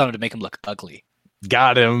the fins on him to make him look ugly.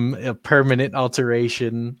 Got him. A permanent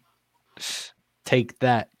alteration. Take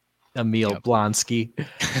that, Emil Blonsky.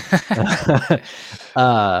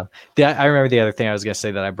 I remember the other thing I was going to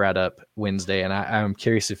say that I brought up Wednesday, and I'm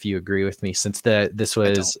curious if you agree with me, since this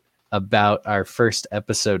was about our first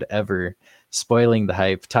episode ever, spoiling the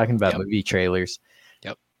hype, talking about movie trailers.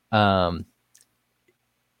 Yep.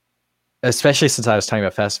 Especially since I was talking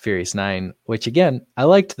about Fast and Furious 9, which again, I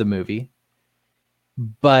liked the movie,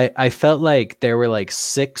 but I felt like there were like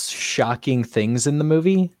 6 shocking things in the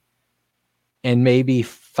movie, and maybe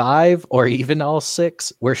 5 or even all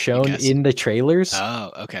 6 were shown in the trailers.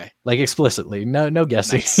 Oh, okay. Like explicitly, no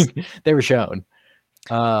guessing. Nice. They were shown.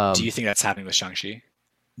 Do you think that's happening with Shang-Chi?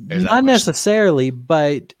 Not necessarily,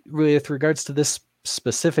 but with regards to this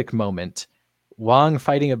specific moment, Wong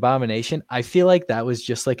fighting Abomination, I feel like that was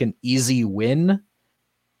just like an easy win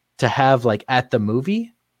to have like at the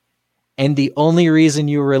movie. And the only reason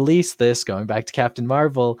you release this, going back to Captain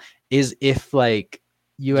Marvel, is if like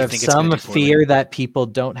you have some fear that people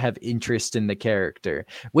don't have interest in the character,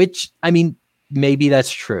 which, I mean, maybe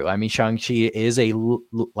that's true. I mean, Shang-Chi is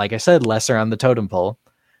like I said, lesser on the totem pole.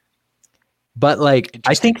 But like,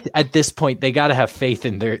 I think at this point they got to have faith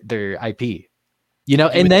in their IP, you know,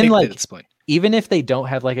 and then like, even if they don't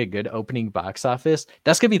have like a good opening box office,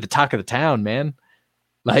 that's going to be the talk of the town, man.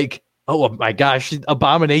 Like, oh my gosh,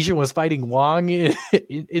 Abomination was fighting Wong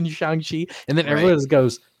in Shang-Chi. And then everyone just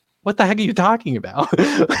goes, what the heck are you talking about?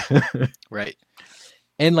 Right.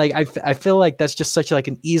 And like, I feel like that's just such like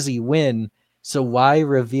an easy win. So why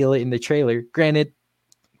reveal it in the trailer? Granted,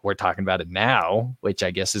 we're talking about it now, which I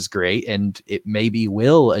guess is great. And it maybe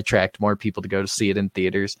will attract more people to go to see it in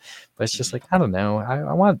theaters. But it's just like, I don't know.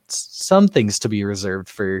 I want some things to be reserved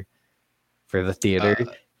for the theater.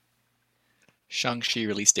 Shang-Chi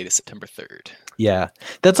release date is September 3rd. Yeah.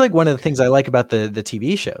 That's like one of the things I like about the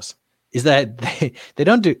TV shows is that they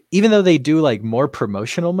don't do, even though they do like more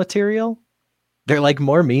promotional material, they're like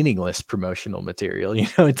more meaningless promotional material. You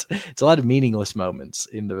know, it's a lot of meaningless moments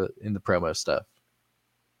in the promo stuff.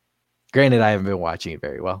 Granted, I haven't been watching it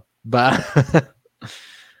very well, but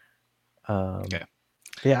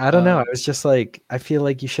yeah, I don't know. I was just like, I feel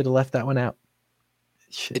like you should have left that one out.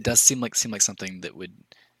 It does seem like something that would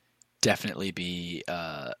definitely be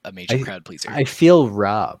a major crowd pleaser. I feel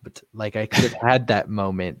robbed. Like I could have had that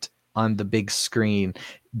moment on the big screen,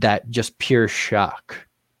 that just pure shock,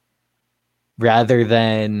 rather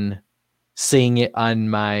than seeing it on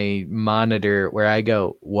my monitor where I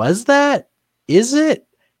go, was that? Is it?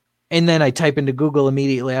 And then I type into Google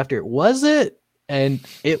immediately after, was it? And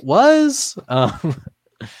it was.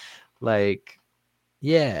 Like,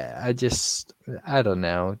 yeah, I don't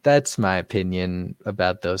know. That's my opinion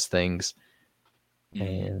about those things.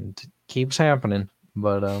 And keeps happening.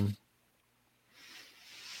 But,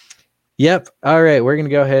 yep. All right. We're going to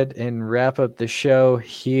go ahead and wrap up the show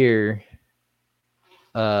here.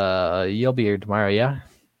 You'll be here tomorrow, yeah?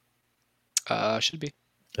 Should be.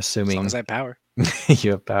 Assuming. As long as I have power.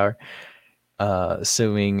 You have power.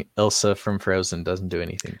 Assuming Elsa from Frozen doesn't do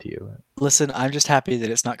anything to you. Listen, I'm just happy that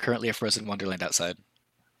it's not currently a frozen wonderland outside.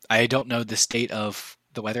 I don't know the state of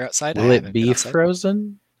the weather outside. Will it be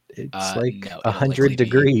frozen? It's like 100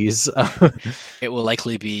 degrees. It will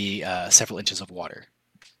likely be several inches of water.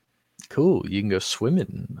 Cool. You can go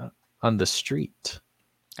swimming on the street.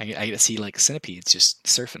 I get to see like centipedes just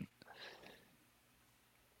surfing.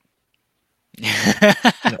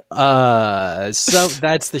 So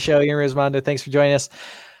that's the show. Ian Rismondo, thanks for joining us.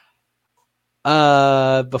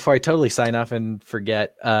 Before I totally sign off and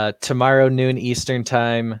forget, tomorrow noon Eastern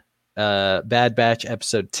time, Bad Batch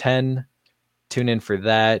episode 10. Tune in for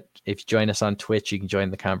that. If you join us on Twitch, you can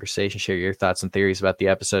join the conversation, share your thoughts and theories about the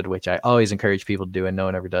episode, which I always encourage people to do, and no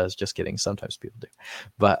one ever does. Just kidding. Sometimes people do.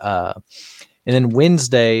 But and then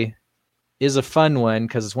Wednesday is a fun one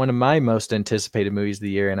because it's one of my most anticipated movies of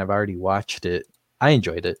the year, and I've already watched it. I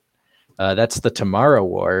enjoyed it. That's The Tomorrow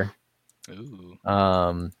War. Ooh.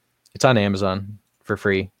 It's on Amazon for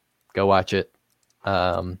free. Go watch it.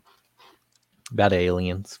 About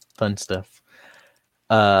aliens, fun stuff.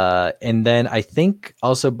 And then I think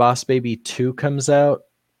also Boss Baby 2 comes out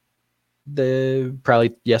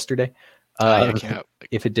probably yesterday. It came out.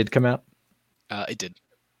 If it did come out. It did.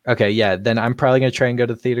 Okay, yeah, then I'm probably gonna try and go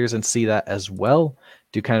to the theaters and see that as well.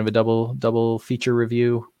 Do kind of a double feature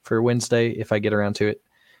review for Wednesday if I get around to it.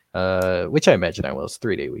 Which I imagine I will. It's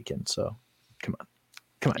 3-day weekend, so come on,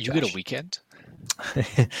 You Josh. get a weekend?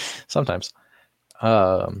 Sometimes.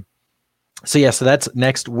 So that's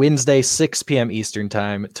next Wednesday, 6 p.m. Eastern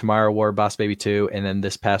time. Tomorrow, War Boss Baby 2, and then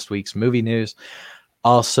this past week's movie news.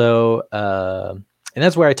 Also, and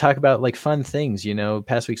that's where I talk about like fun things,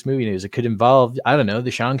 past week's movie news. It could involve, I don't know, the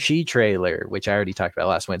Shang-Chi trailer, which I already talked about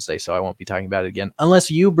last Wednesday, so I won't be talking about it again unless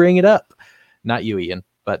you bring it up. Not you, Ian,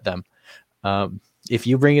 but them. If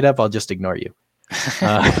you bring it up, I'll just ignore you.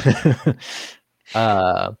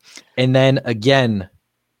 And then again,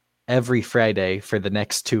 every Friday for the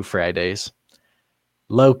next 2 Fridays,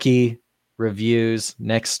 Loki reviews.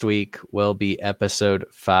 Next week will be episode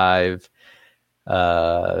 5.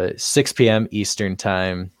 6 p.m. Eastern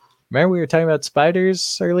time. Remember we were talking about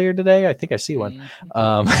spiders earlier today? I think I see one.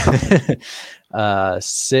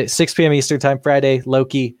 6 p.m. Eastern time, Friday,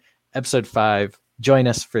 Loki, episode 5. Join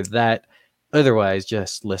us for that. Otherwise,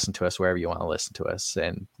 just listen to us wherever you want to listen to us.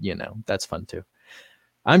 And, that's fun too.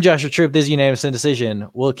 I'm Joshua Troop. This is Unanimous Indecision.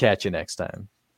 We'll catch you next time.